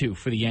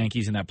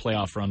Yankees in that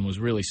playoff run was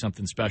really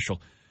something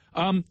special.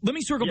 Let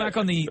me circle back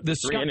on the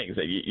 3 innings.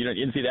 You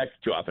didn't see that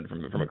too often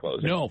from a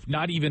closer. No,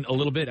 not even a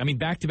little bit. I mean,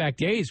 back-to-back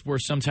days were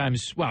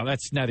sometimes,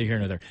 that's neither here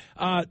nor there.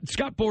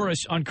 Scott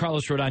Boras on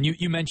Carlos Rodon,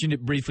 you mentioned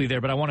it briefly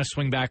there, but I want to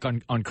swing back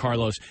on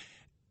Carlos.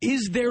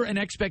 Is there an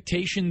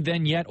expectation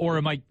then yet, or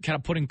am I kind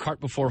of putting cart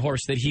before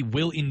horse, that he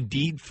will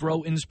indeed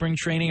throw in spring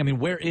training? I mean,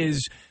 where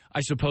is,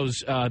 I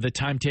suppose, the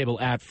timetable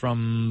at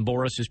from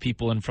Boras's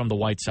people and from the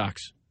White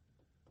Sox?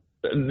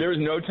 There's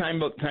no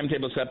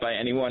timetable set by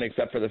anyone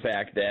except for the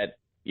fact that,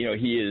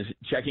 he is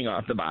checking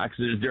off the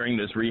boxes during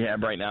this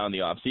rehab right now in the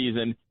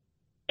offseason.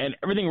 And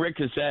everything Rick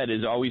has said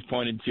is always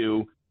pointed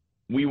to,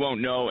 we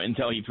won't know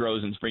until he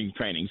throws in spring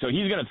training. So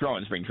he's going to throw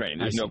in spring training.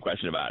 There's no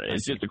question about it.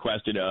 It's just a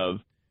question of,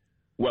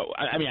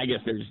 I guess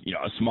there's,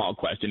 a small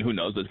question. Who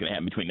knows what's going to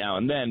happen between now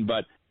and then.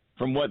 But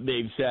from what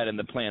they've said and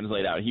the plans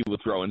laid out, he will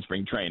throw in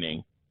spring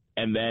training.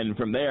 And then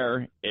from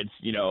there, it's,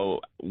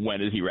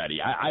 when is he ready?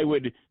 I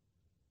would,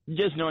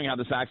 just knowing how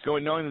the Sox go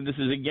and knowing that this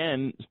is,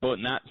 again,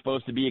 not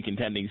supposed to be a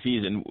contending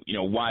season,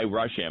 why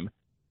rush him?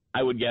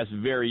 I would guess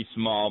very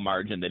small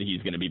margin that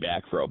he's going to be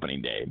back for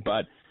opening day.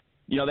 But,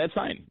 that's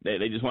fine.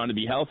 They just want him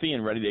to be healthy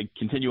and ready to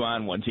continue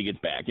on once he gets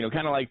back.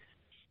 Kind of like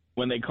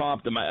when they call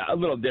up a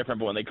little different,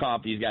 but when they call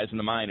up these guys from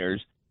the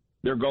minors,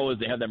 their goal is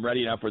to have them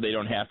ready enough where they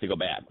don't have to go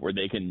back, where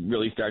they can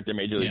really start their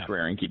major league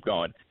career and keep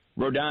going.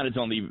 Rodon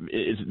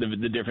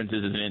the difference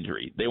is an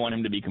injury. They want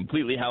him to be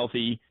completely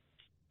healthy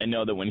and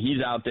know that when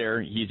he's out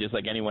there, he's just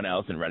like anyone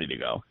else and ready to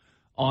go.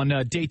 On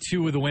day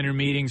 2 of the winter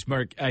meetings,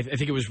 Mark, I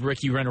think it was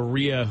Ricky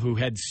Renteria who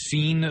had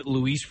seen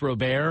Luis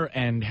Robert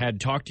and had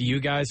talked to you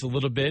guys a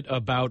little bit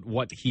about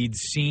what he'd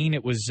seen.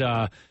 It was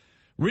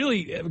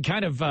really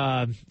kind of,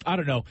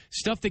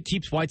 stuff that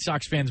keeps White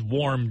Sox fans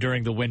warm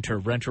during the winter.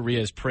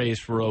 Renteria's praise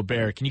for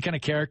Robert. Can you kind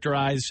of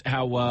characterize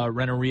how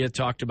Renteria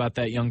talked about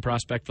that young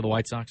prospect for the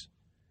White Sox?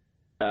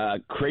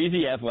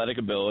 Crazy athletic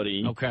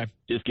ability. Okay.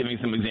 Just giving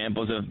some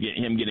examples of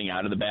him getting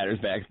out of the batter's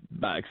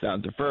box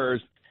down to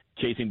first,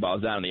 chasing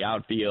balls down in the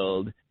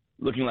outfield,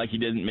 looking like he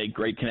didn't make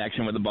great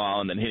connection with the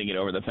ball and then hitting it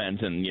over the fence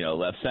and,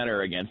 left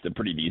center against a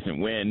pretty decent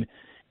win.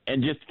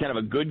 And just kind of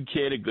a good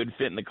kid, a good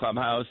fit in the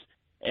clubhouse.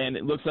 And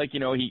it looks like,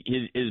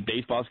 his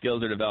baseball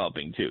skills are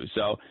developing too.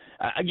 So,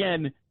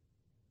 again,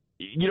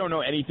 you don't know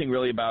anything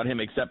really about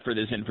him except for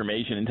this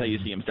information until you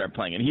see him start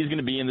playing. And he's going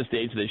to be in the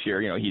States this year.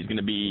 He's going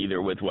to be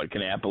either with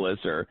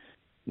Kannapolis or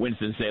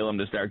Winston-Salem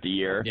to start the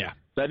year. Yeah.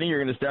 So I think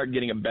you're going to start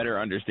getting a better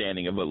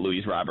understanding of what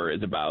Luis Robert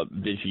is about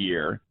this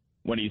year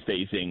when he's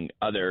facing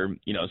other,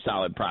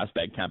 solid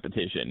prospect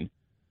competition,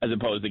 as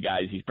opposed to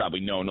guys he's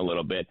probably known a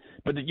little bit.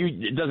 But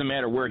it doesn't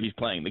matter where he's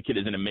playing. The kid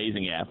is an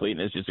amazing athlete,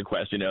 and it's just a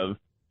question of,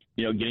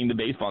 getting the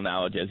baseball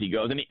knowledge as he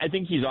goes. And I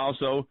think he's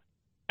also,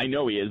 I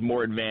know he is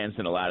more advanced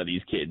than a lot of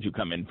these kids who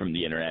come in from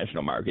the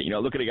international market.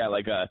 Look at a guy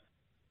like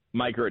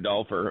Miker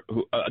Adolfo,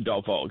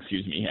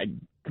 excuse me. I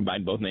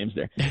combined both names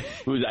there.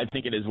 Who's, I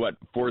think it is, 4th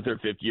or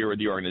 5th year with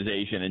the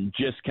organization and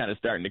just kind of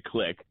starting to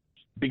click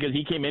because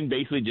he came in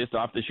basically just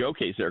off the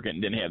showcase circuit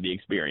and didn't have the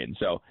experience.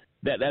 So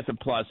that's a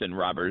plus in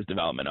Robert's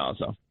development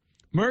also.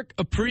 Merck,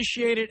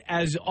 appreciate it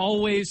as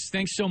always.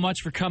 Thanks so much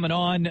for coming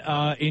on.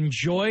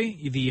 Enjoy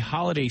the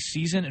holiday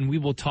season, and we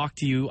will talk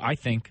to you, I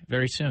think,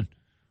 very soon.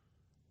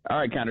 All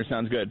right, Connor,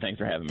 sounds good. Thanks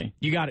for having me.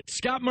 You got it.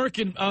 Scott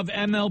Merkin of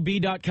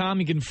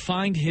MLB.com. You can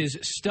find his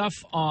stuff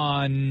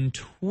on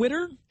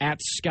Twitter at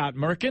Scott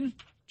Merkin,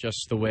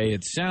 just the way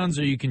it sounds,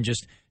 or you can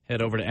just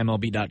head over to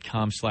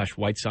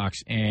MLB.com/White Sox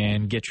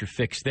and get your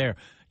fix there.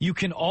 You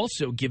can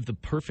also give the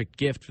perfect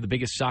gift for the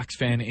biggest Sox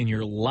fan in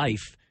your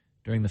life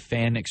during the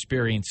Fan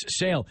Experience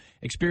sale.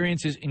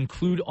 Experiences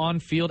include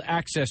on-field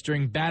access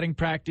during batting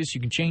practice.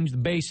 You can change the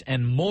base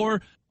and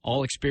more.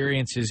 All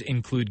experiences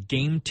include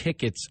game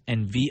tickets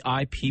and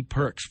VIP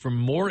perks. For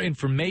more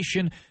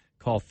information,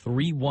 call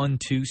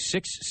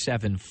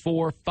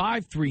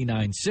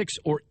 312-674-5396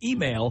 or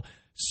email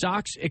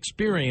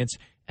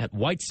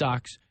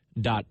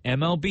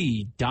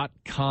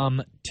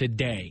soxexperience@whitesox.mlb.com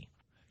today.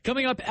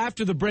 Coming up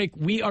after the break,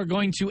 we are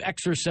going to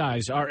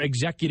exercise our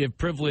executive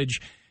privilege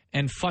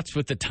and futz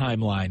with the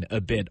timeline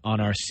a bit on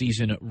our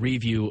season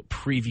review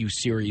preview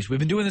series. We've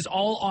been doing this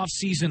all off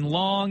season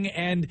long,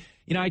 and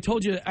I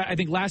told you, I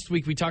think last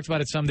week we talked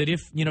about it some, that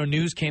if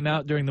news came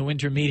out during the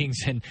winter meetings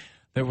and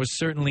there was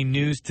certainly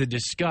news to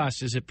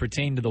discuss as it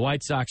pertained to the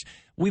White Sox.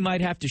 We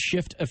might have to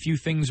shift a few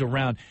things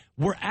around.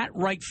 We're at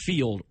right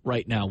field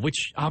right now,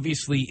 which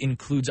obviously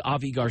includes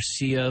Avi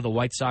Garcia, the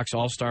White Sox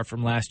All-Star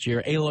from last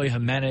year, Eloy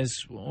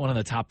Jimenez, one of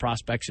the top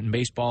prospects in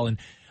baseball, and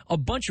a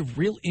bunch of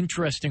real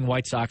interesting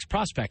White Sox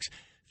prospects.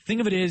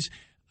 Thing of it is,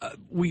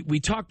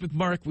 we talked with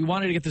Mark. We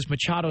wanted to get this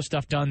Machado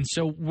stuff done,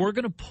 so we're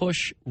going to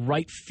push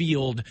right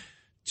field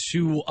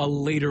to a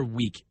later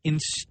week.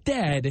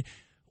 Instead,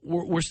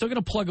 we're still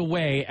going to plug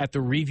away at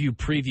the review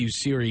preview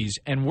series,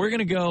 and we're going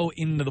to go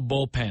into the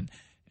bullpen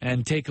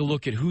and take a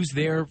look at who's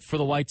there for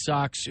the White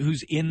Sox,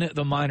 who's in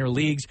the minor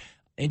leagues.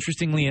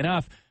 Interestingly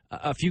enough,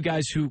 a few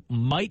guys who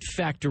might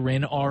factor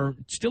in are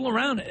still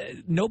around.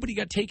 Nobody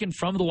got taken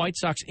from the White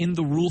Sox in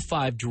the Rule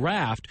 5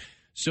 draft,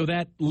 so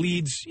that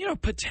leads,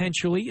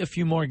 potentially a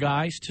few more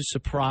guys to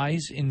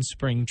surprise in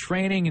spring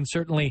training, and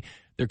certainly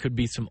there could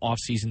be some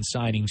offseason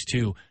signings,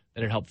 too,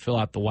 that would help fill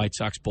out the White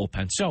Sox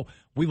bullpen. So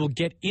we will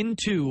get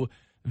into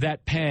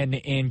that pen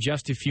in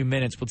just a few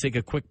minutes. We'll take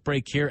a quick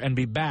break here and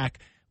be back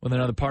with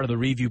another part of the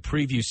review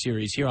preview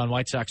series here on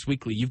White Sox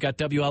Weekly. You've got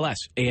WLS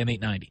AM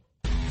 890.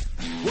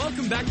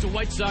 Welcome back to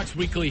White Sox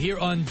Weekly here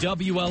on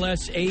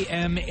WLS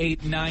AM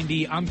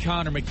 890. I'm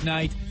Connor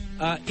McKnight.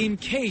 In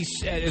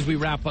case, as we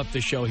wrap up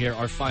the show here,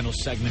 our final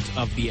segment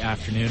of the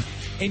afternoon,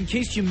 in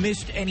case you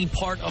missed any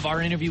part of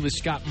our interview with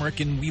Scott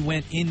Merkin, we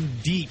went in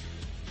deep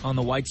on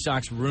the White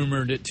Sox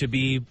rumored to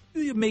be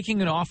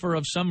making an offer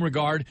of some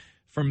regard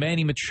for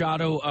Manny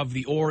Machado of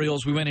the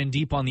Orioles. We went in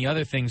deep on the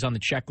other things on the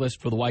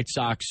checklist for the White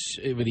Sox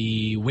with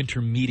the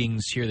winter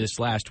meetings here this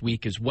last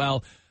week as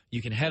well.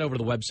 You can head over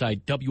to the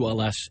website,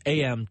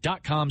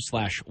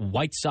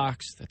 WLSAM.com/White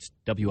Sox. That's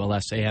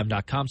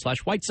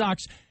WLSAM.com/White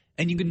Sox.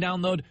 And you can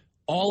download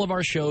all of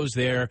our shows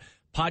there,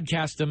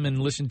 podcast them,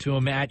 and listen to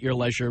them at your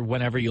leisure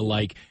whenever you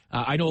like.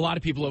 I know a lot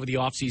of people over the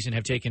offseason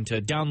have taken to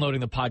downloading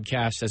the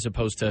podcast as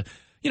opposed to,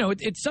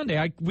 it's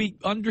Sunday. We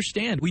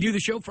understand. We do the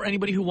show for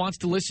anybody who wants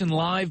to listen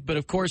live, but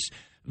of course,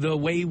 the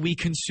way we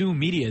consume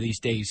media these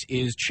days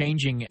is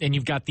changing, and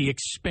you've got the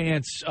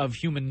expanse of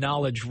human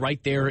knowledge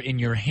right there in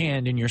your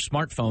hand, in your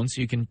smartphone,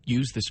 so you can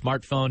use the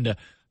smartphone to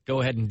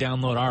go ahead and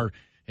download our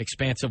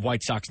expanse of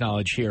White Sox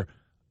knowledge here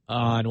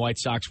on White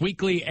Sox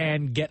Weekly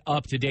and get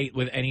up to date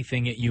with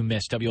anything that you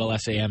missed.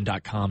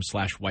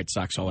 WLSAM.com/White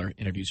Sox. All our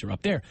interviews are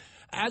up there.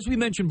 As we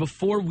mentioned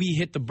before we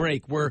hit the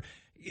break, we're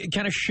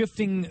kind of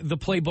shifting the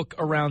playbook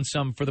around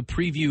some for the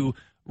preview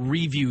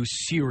review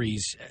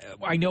series.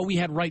 I know we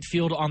had right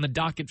field on the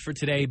docket for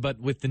today, but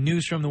with the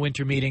news from the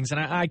winter meetings, and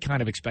I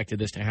kind of expected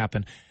this to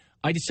happen,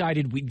 I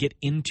decided we'd get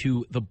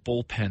into the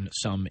bullpen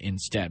some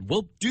instead.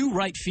 We'll do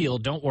right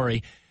field, don't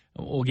worry.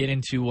 We'll get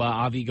into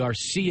Avi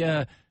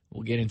Garcia,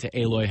 we'll get into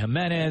Eloy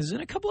Jimenez,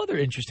 and a couple other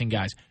interesting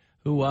guys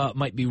who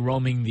might be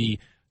roaming the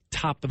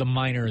top of the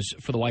minors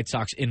for the White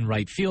Sox in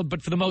right field.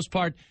 But for the most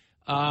part,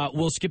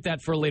 we'll skip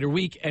that for a later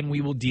week, and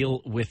we will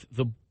deal with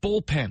the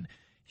bullpen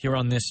here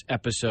on this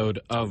episode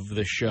of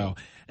the show.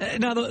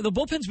 Now, the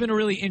bullpen's been a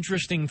really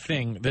interesting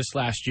thing this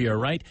last year,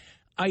 right?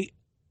 I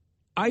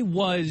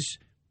was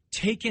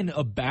taken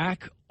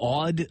aback,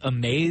 awed,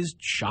 amazed,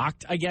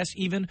 shocked, I guess,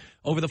 even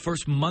over the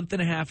first month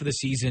and a half of the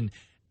season,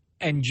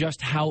 and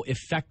just how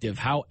effective,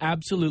 how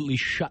absolutely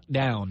shut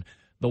down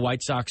the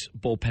White Sox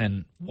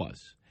bullpen was.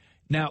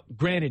 Now,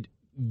 granted,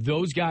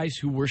 those guys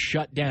who were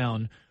shut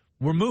down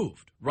were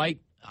moved, right?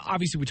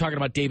 Obviously, we're talking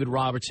about David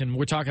Robertson.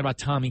 We're talking about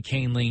Tommy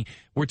Kahnle.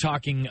 We're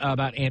talking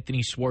about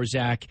Anthony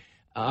Swarzak.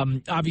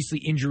 Obviously,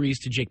 injuries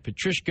to Jake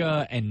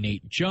Petrishka and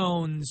Nate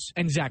Jones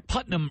and Zach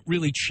Putnam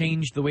really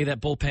changed the way that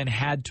bullpen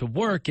had to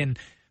work. And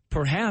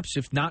perhaps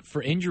if not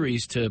for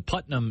injuries to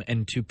Putnam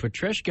and to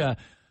Petrishka,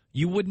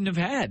 you wouldn't have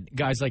had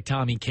guys like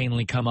Tommy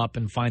Kahnle come up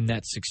and find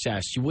that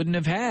success. You wouldn't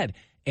have had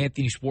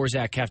Anthony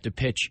Swarzak have to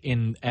pitch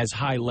in as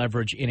high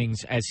leverage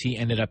innings as he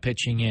ended up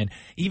pitching in.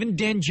 Even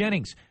Dan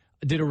Jennings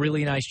did a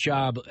really nice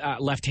job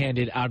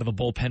left-handed out of the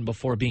bullpen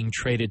before being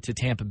traded to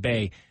Tampa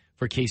Bay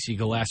for Casey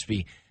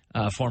Gillespie,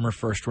 former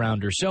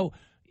first-rounder. So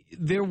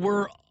there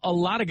were a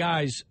lot of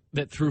guys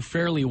that threw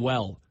fairly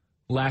well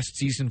last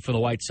season for the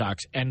White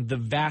Sox, and the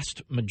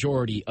vast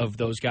majority of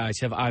those guys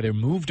have either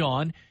moved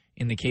on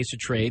in the case of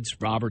trades,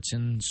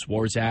 Robertson,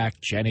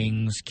 Swarzak,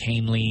 Jennings,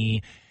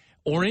 Kahnle,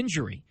 or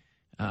injury.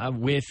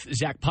 With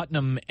Zach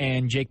Putnam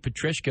and Jake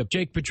Petrishka.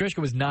 Jake Petrishka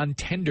was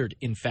non-tendered,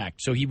 in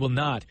fact, so he will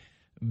not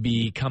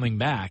be coming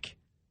back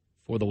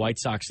for the White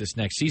Sox this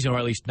next season, or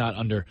at least not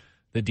under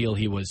the deal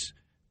he was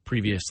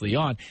previously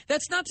on.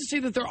 That's not to say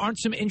that there aren't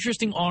some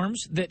interesting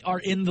arms that are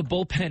in the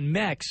bullpen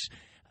mix.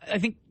 I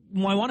think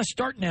I want to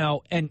start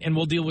now, and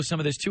we'll deal with some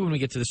of this too when we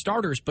get to the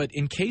starters, but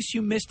in case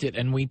you missed it,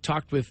 and we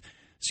talked with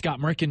Scott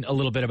Merkin a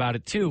little bit about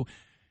it too,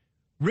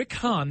 Rick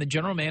Hahn, the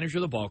general manager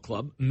of the ball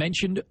club,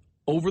 mentioned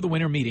over the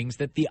winter meetings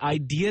that the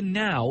idea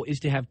now is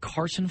to have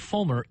Carson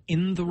Fulmer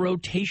in the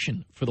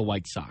rotation for the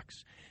White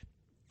Sox.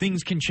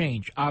 Things can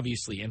change,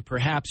 obviously, and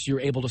perhaps you're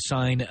able to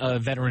sign a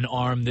veteran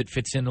arm that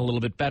fits in a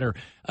little bit better,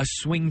 a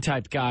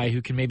swing-type guy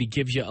who can maybe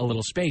give you a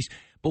little space.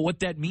 But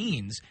what that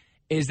means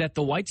is that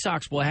the White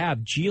Sox will have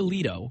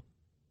Giolito,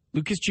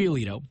 Lucas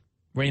Giolito,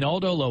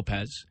 Reynaldo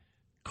Lopez,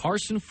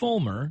 Carson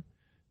Fulmer,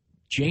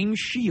 James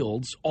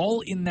Shields,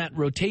 all in that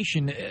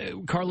rotation.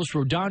 Carlos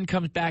Rodon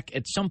comes back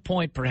at some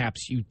point.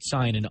 Perhaps you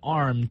sign an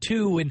arm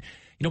too, and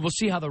we'll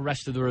see how the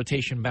rest of the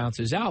rotation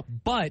bounces out.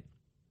 But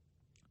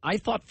I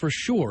thought for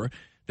sure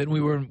that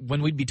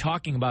when we'd be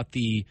talking about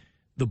the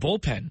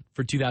bullpen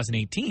for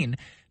 2018,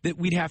 that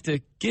we'd have to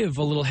give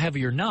a little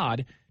heavier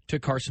nod to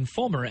Carson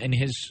Fulmer and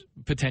his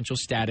potential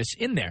status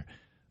in there.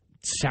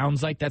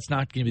 Sounds like that's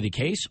not going to be the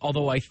case,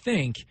 although I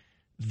think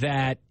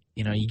that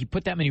you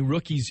put that many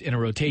rookies in a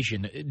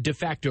rotation, de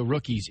facto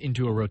rookies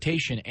into a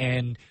rotation,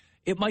 and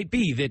it might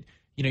be that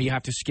you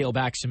have to scale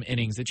back some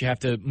innings, that you have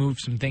to move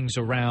some things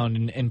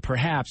around, and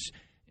perhaps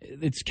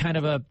it's kind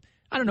of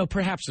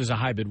perhaps there's a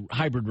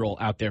hybrid role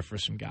out there for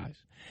some guys.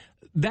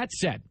 That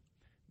said,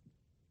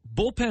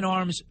 bullpen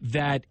arms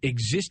that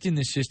exist in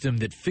the system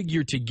that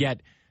figure to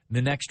get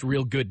the next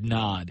real good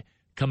nod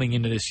coming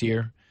into this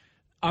year,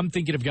 I'm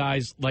thinking of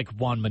guys like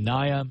Juan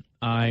Minaya.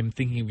 I'm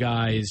thinking of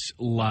guys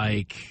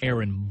like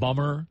Aaron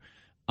Bummer.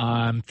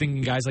 I'm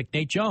thinking guys like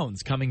Nate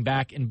Jones coming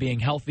back and being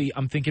healthy.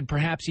 I'm thinking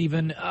perhaps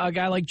even a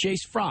guy like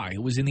Jace Fry,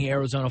 who was in the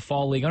Arizona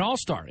Fall League, an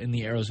all-star in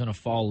the Arizona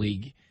Fall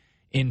League,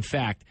 in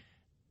fact,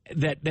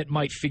 that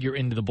might figure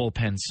into the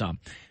bullpen some.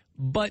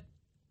 But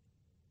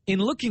in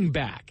looking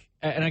back,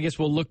 and I guess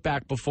we'll look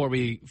back before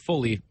we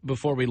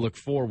look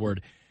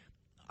forward,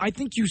 I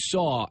think you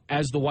saw,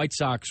 as the White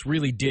Sox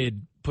really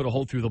did put a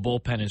hole through the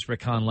bullpen, as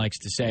Rick Hahn likes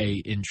to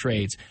say in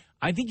trades,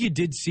 I think you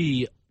did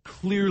see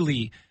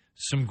clearly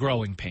some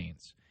growing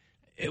pains.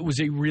 It was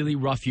a really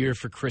rough year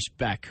for Chris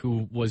Beck,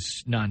 who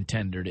was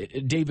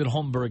non-tendered. David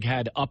Holmberg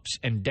had ups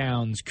and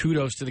downs.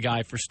 Kudos to the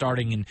guy for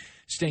starting and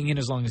staying in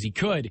as long as he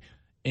could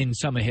in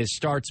some of his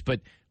starts,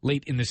 but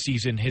late in the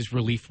season, his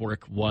relief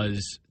work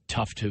was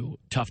tough to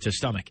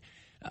stomach.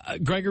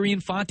 Gregory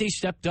Infante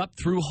stepped up,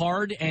 threw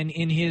hard, and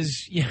in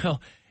his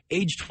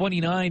age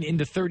 29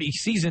 into 30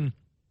 season,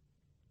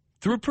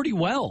 threw pretty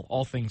well,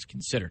 all things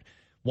considered.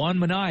 Juan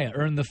Minaya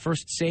earned the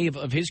first save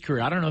of his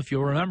career. I don't know if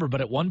you'll remember,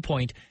 but at one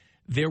point,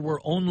 there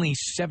were only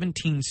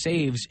 17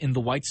 saves in the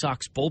White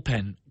Sox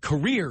bullpen,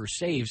 career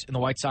saves in the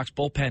White Sox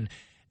bullpen,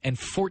 and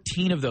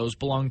 14 of those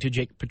belonged to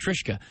Jake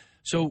Petrishka.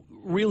 So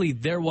really,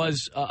 there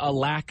was a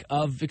lack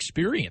of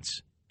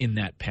experience in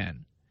that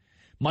pen.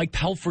 Mike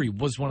Pelfrey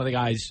was one of the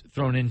guys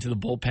thrown into the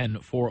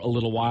bullpen for a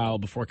little while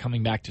before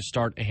coming back to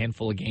start a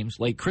handful of games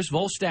late. Chris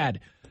Volstad,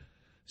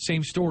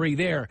 same story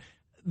there.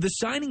 The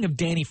signing of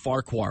Danny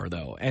Farquhar,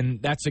 though,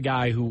 and that's a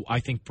guy who I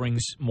think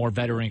brings more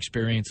veteran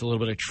experience, a little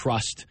bit of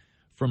trust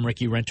from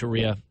Ricky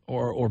Renteria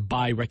or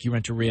by Ricky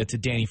Renteria to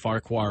Danny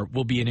Farquhar,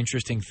 will be an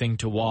interesting thing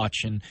to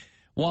watch. And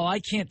while I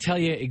can't tell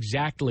you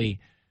exactly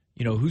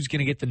who's going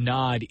to get the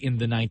nod in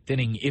the ninth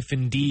inning, if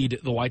indeed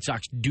the White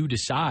Sox do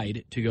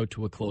decide to go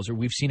to a closer,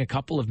 we've seen a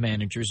couple of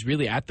managers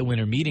really at the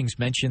winter meetings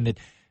mention that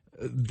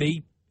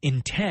they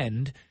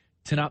intend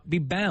to not be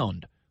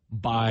bound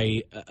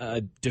by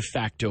a de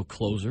facto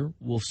closer.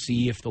 We'll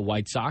see if the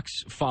White Sox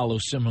follow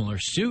similar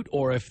suit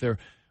or if they're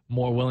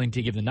more willing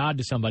to give the nod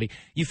to somebody.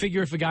 You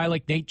figure if a guy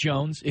like Nate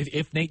Jones,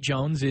 if Nate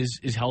Jones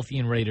is healthy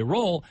and ready to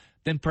roll,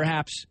 then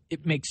perhaps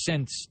it makes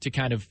sense to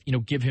kind of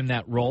give him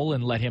that role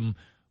and let him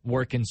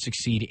work and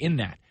succeed in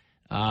that.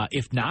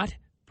 If not,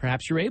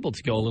 perhaps you're able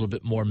to go a little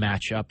bit more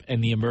matchup,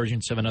 and the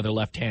emergence of another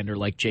left-hander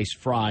like Jace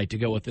Fry to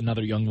go with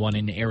another young one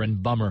in Aaron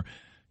Bummer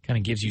kind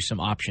of gives you some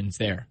options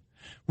there.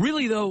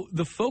 Really, though,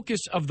 the focus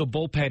of the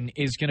bullpen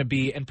is going to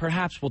be, and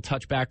perhaps we'll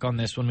touch back on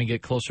this when we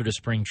get closer to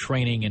spring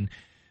training and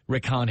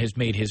Rick Hahn has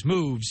made his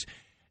moves,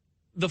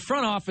 the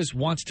front office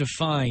wants to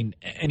find,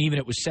 and even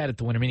it was said at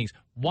the winter meetings,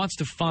 wants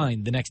to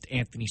find the next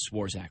Anthony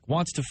Swarzak,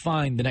 wants to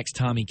find the next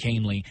Tommy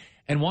Kahnle,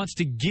 and wants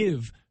to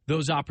give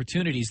those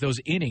opportunities, those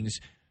innings,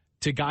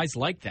 to guys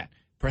like that.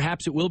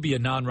 Perhaps it will be a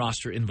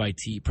non-roster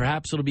invitee.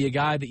 Perhaps it'll be a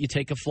guy that you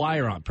take a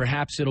flyer on.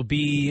 Perhaps it'll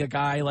be a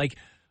guy like,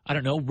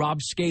 Rob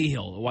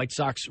Scahill. The White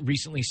Sox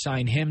recently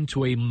signed him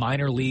to a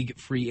minor league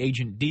free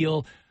agent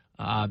deal.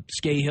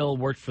 Scahill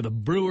worked for the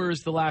Brewers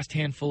the last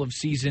handful of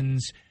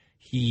seasons.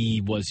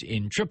 He was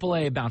in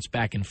AAA, bounced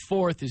back and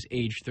forth his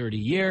age 30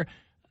 year.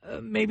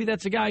 Maybe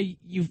that's a guy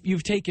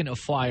you've taken a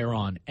flyer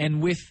on.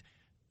 And with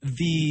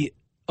the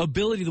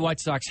ability the White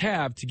Sox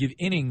have to give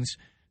innings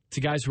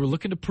to guys who are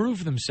looking to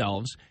prove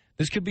themselves,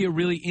 this could be a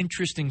really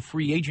interesting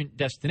free agent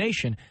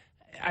destination.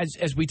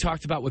 As we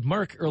talked about with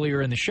Merck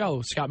earlier in the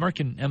show, Scott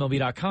Merkin,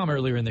 MLB.com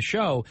earlier in the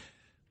show,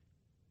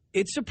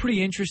 it's a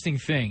pretty interesting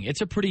thing. It's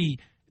a pretty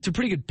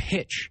good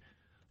pitch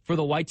for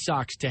the White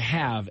Sox to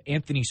have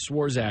Anthony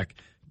Swarzak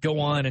go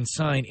on and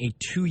sign a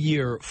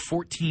 2-year,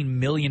 $14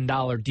 million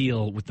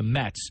deal with the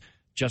Mets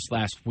just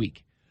last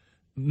week.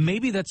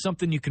 Maybe that's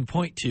something you can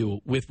point to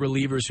with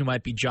relievers who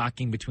might be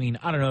jockeying between,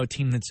 a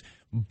team that's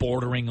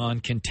bordering on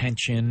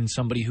contention,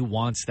 somebody who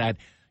wants that,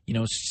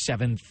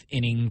 seventh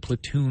inning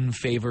platoon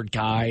favored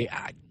guy,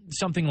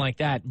 something like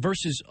that,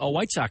 versus a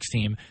White Sox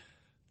team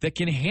that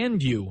can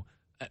hand you,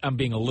 I'm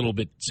being a little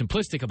bit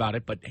simplistic about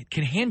it, but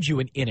can hand you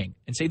an inning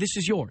and say, this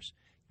is yours.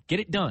 Get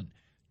it done.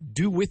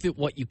 Do with it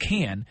what you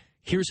can.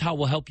 Here's how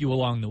we'll help you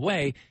along the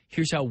way.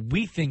 Here's how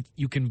we think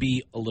you can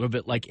be a little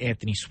bit like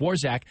Anthony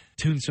Swarzak.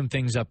 Tune some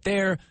things up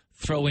there,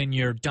 throw in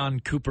your Don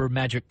Cooper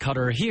magic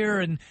cutter here,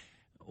 and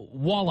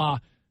voila,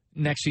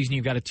 next season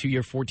you've got a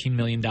 2-year, $14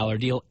 million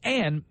deal,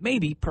 and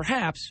maybe,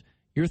 perhaps,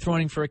 you're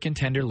throwing for a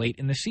contender late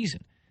in the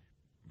season.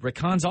 Rick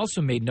Hahn's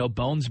also made no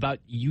bones about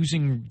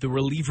using the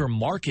reliever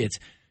market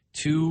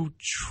to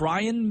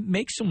try and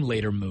make some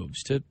later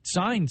moves, to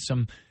sign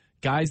some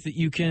guys that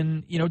you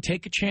can,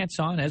 take a chance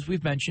on, as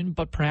we've mentioned,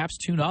 but perhaps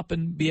tune up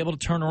and be able to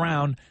turn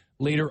around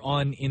later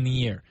on in the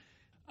year.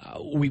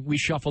 We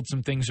shuffled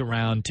some things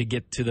around to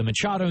get to the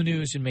Machado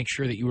news and make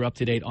sure that you were up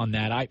to date on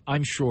that.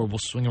 I'm sure we'll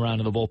swing around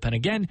to the bullpen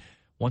again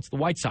once the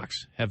White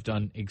Sox have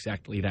done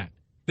exactly that.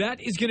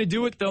 That is going to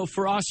do it, though,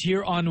 for us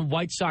here on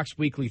White Sox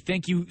Weekly.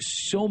 Thank you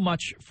so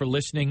much for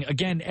listening.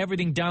 Again,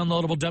 everything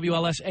downloadable,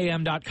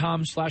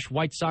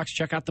 WLSAM.com/White Sox.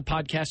 Check out the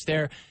podcast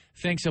there.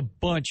 Thanks a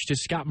bunch to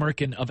Scott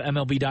Merkin of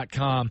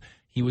MLB.com.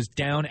 He was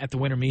down at the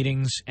winter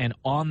meetings and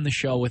on the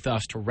show with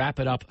us to wrap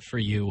it up for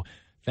you.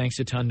 Thanks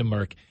a ton to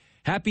Merk.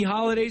 Happy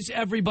holidays,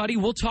 everybody.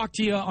 We'll talk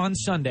to you on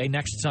Sunday,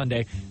 next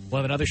Sunday.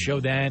 We'll have another show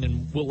then,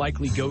 and we'll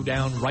likely go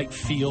down right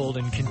field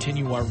and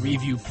continue our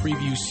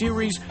preview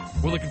series.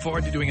 We're looking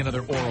forward to doing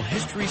another oral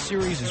history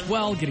series as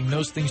well, getting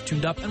those things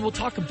tuned up. And we'll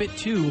talk a bit,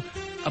 too,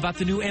 about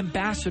the new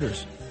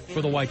ambassadors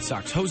for the White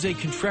Sox. Jose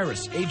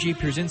Contreras, A.J.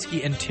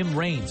 Pierzynski, and Tim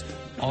Raines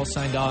all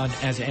signed on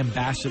as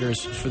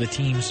ambassadors for the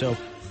team. So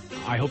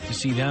I hope to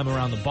see them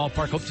around the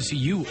ballpark. Hope to see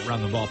you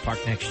around the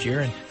ballpark next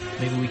year, and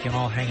maybe we can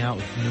all hang out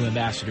with the new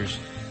ambassadors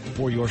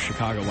for your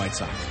Chicago White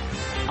Sox.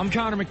 I'm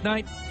Connor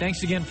McKnight.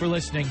 Thanks again for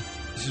listening.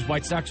 This is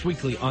White Sox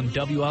Weekly on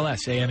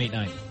WLS AM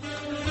 890.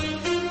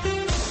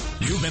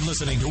 You've been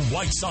listening to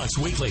White Sox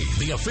Weekly,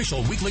 the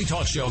official weekly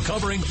talk show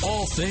covering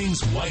all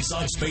things White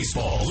Sox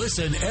baseball.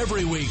 Listen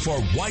every week for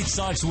White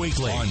Sox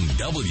Weekly on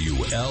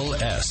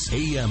WLS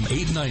AM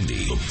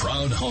 890, the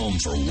proud home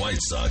for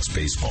White Sox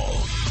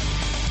baseball.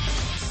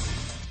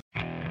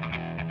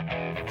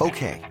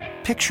 Okay,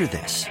 picture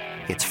this.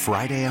 It's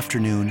Friday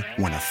afternoon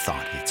when a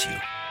thought hits you.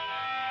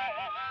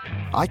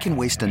 I can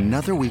waste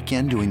another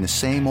weekend doing the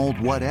same old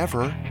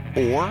whatever,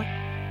 or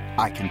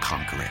I can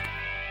conquer it.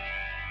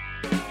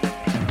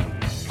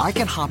 I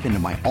can hop into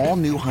my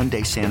all-new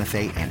Hyundai Santa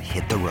Fe and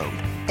hit the road.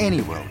 Any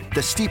road.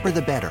 The steeper,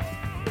 the better.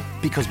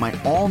 Because my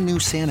all-new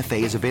Santa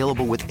Fe is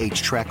available with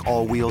H-Track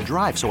all-wheel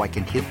drive, so I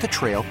can hit the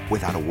trail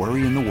without a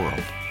worry in the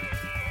world.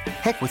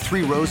 Heck, with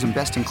 3 rows and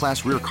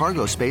best-in-class rear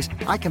cargo space,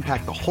 I can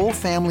pack the whole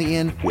family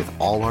in with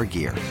all our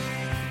gear.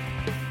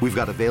 We've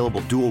got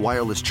available dual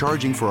wireless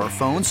charging for our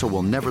phones, so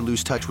we'll never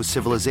lose touch with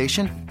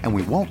civilization, and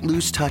we won't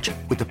lose touch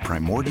with the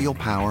primordial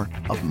power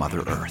of Mother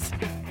Earth.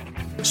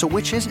 So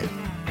which is it?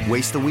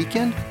 Waste the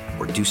weekend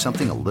or do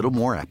something a little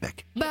more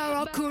epic?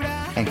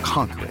 And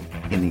conquer it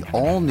in the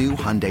all-new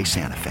Hyundai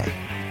Santa Fe.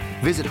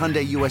 Visit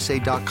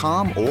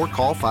HyundaiUSA.com or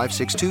call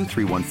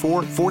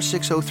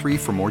 562-314-4603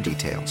 for more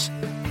details.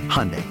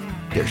 Hyundai,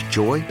 there's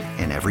joy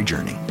in every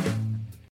journey.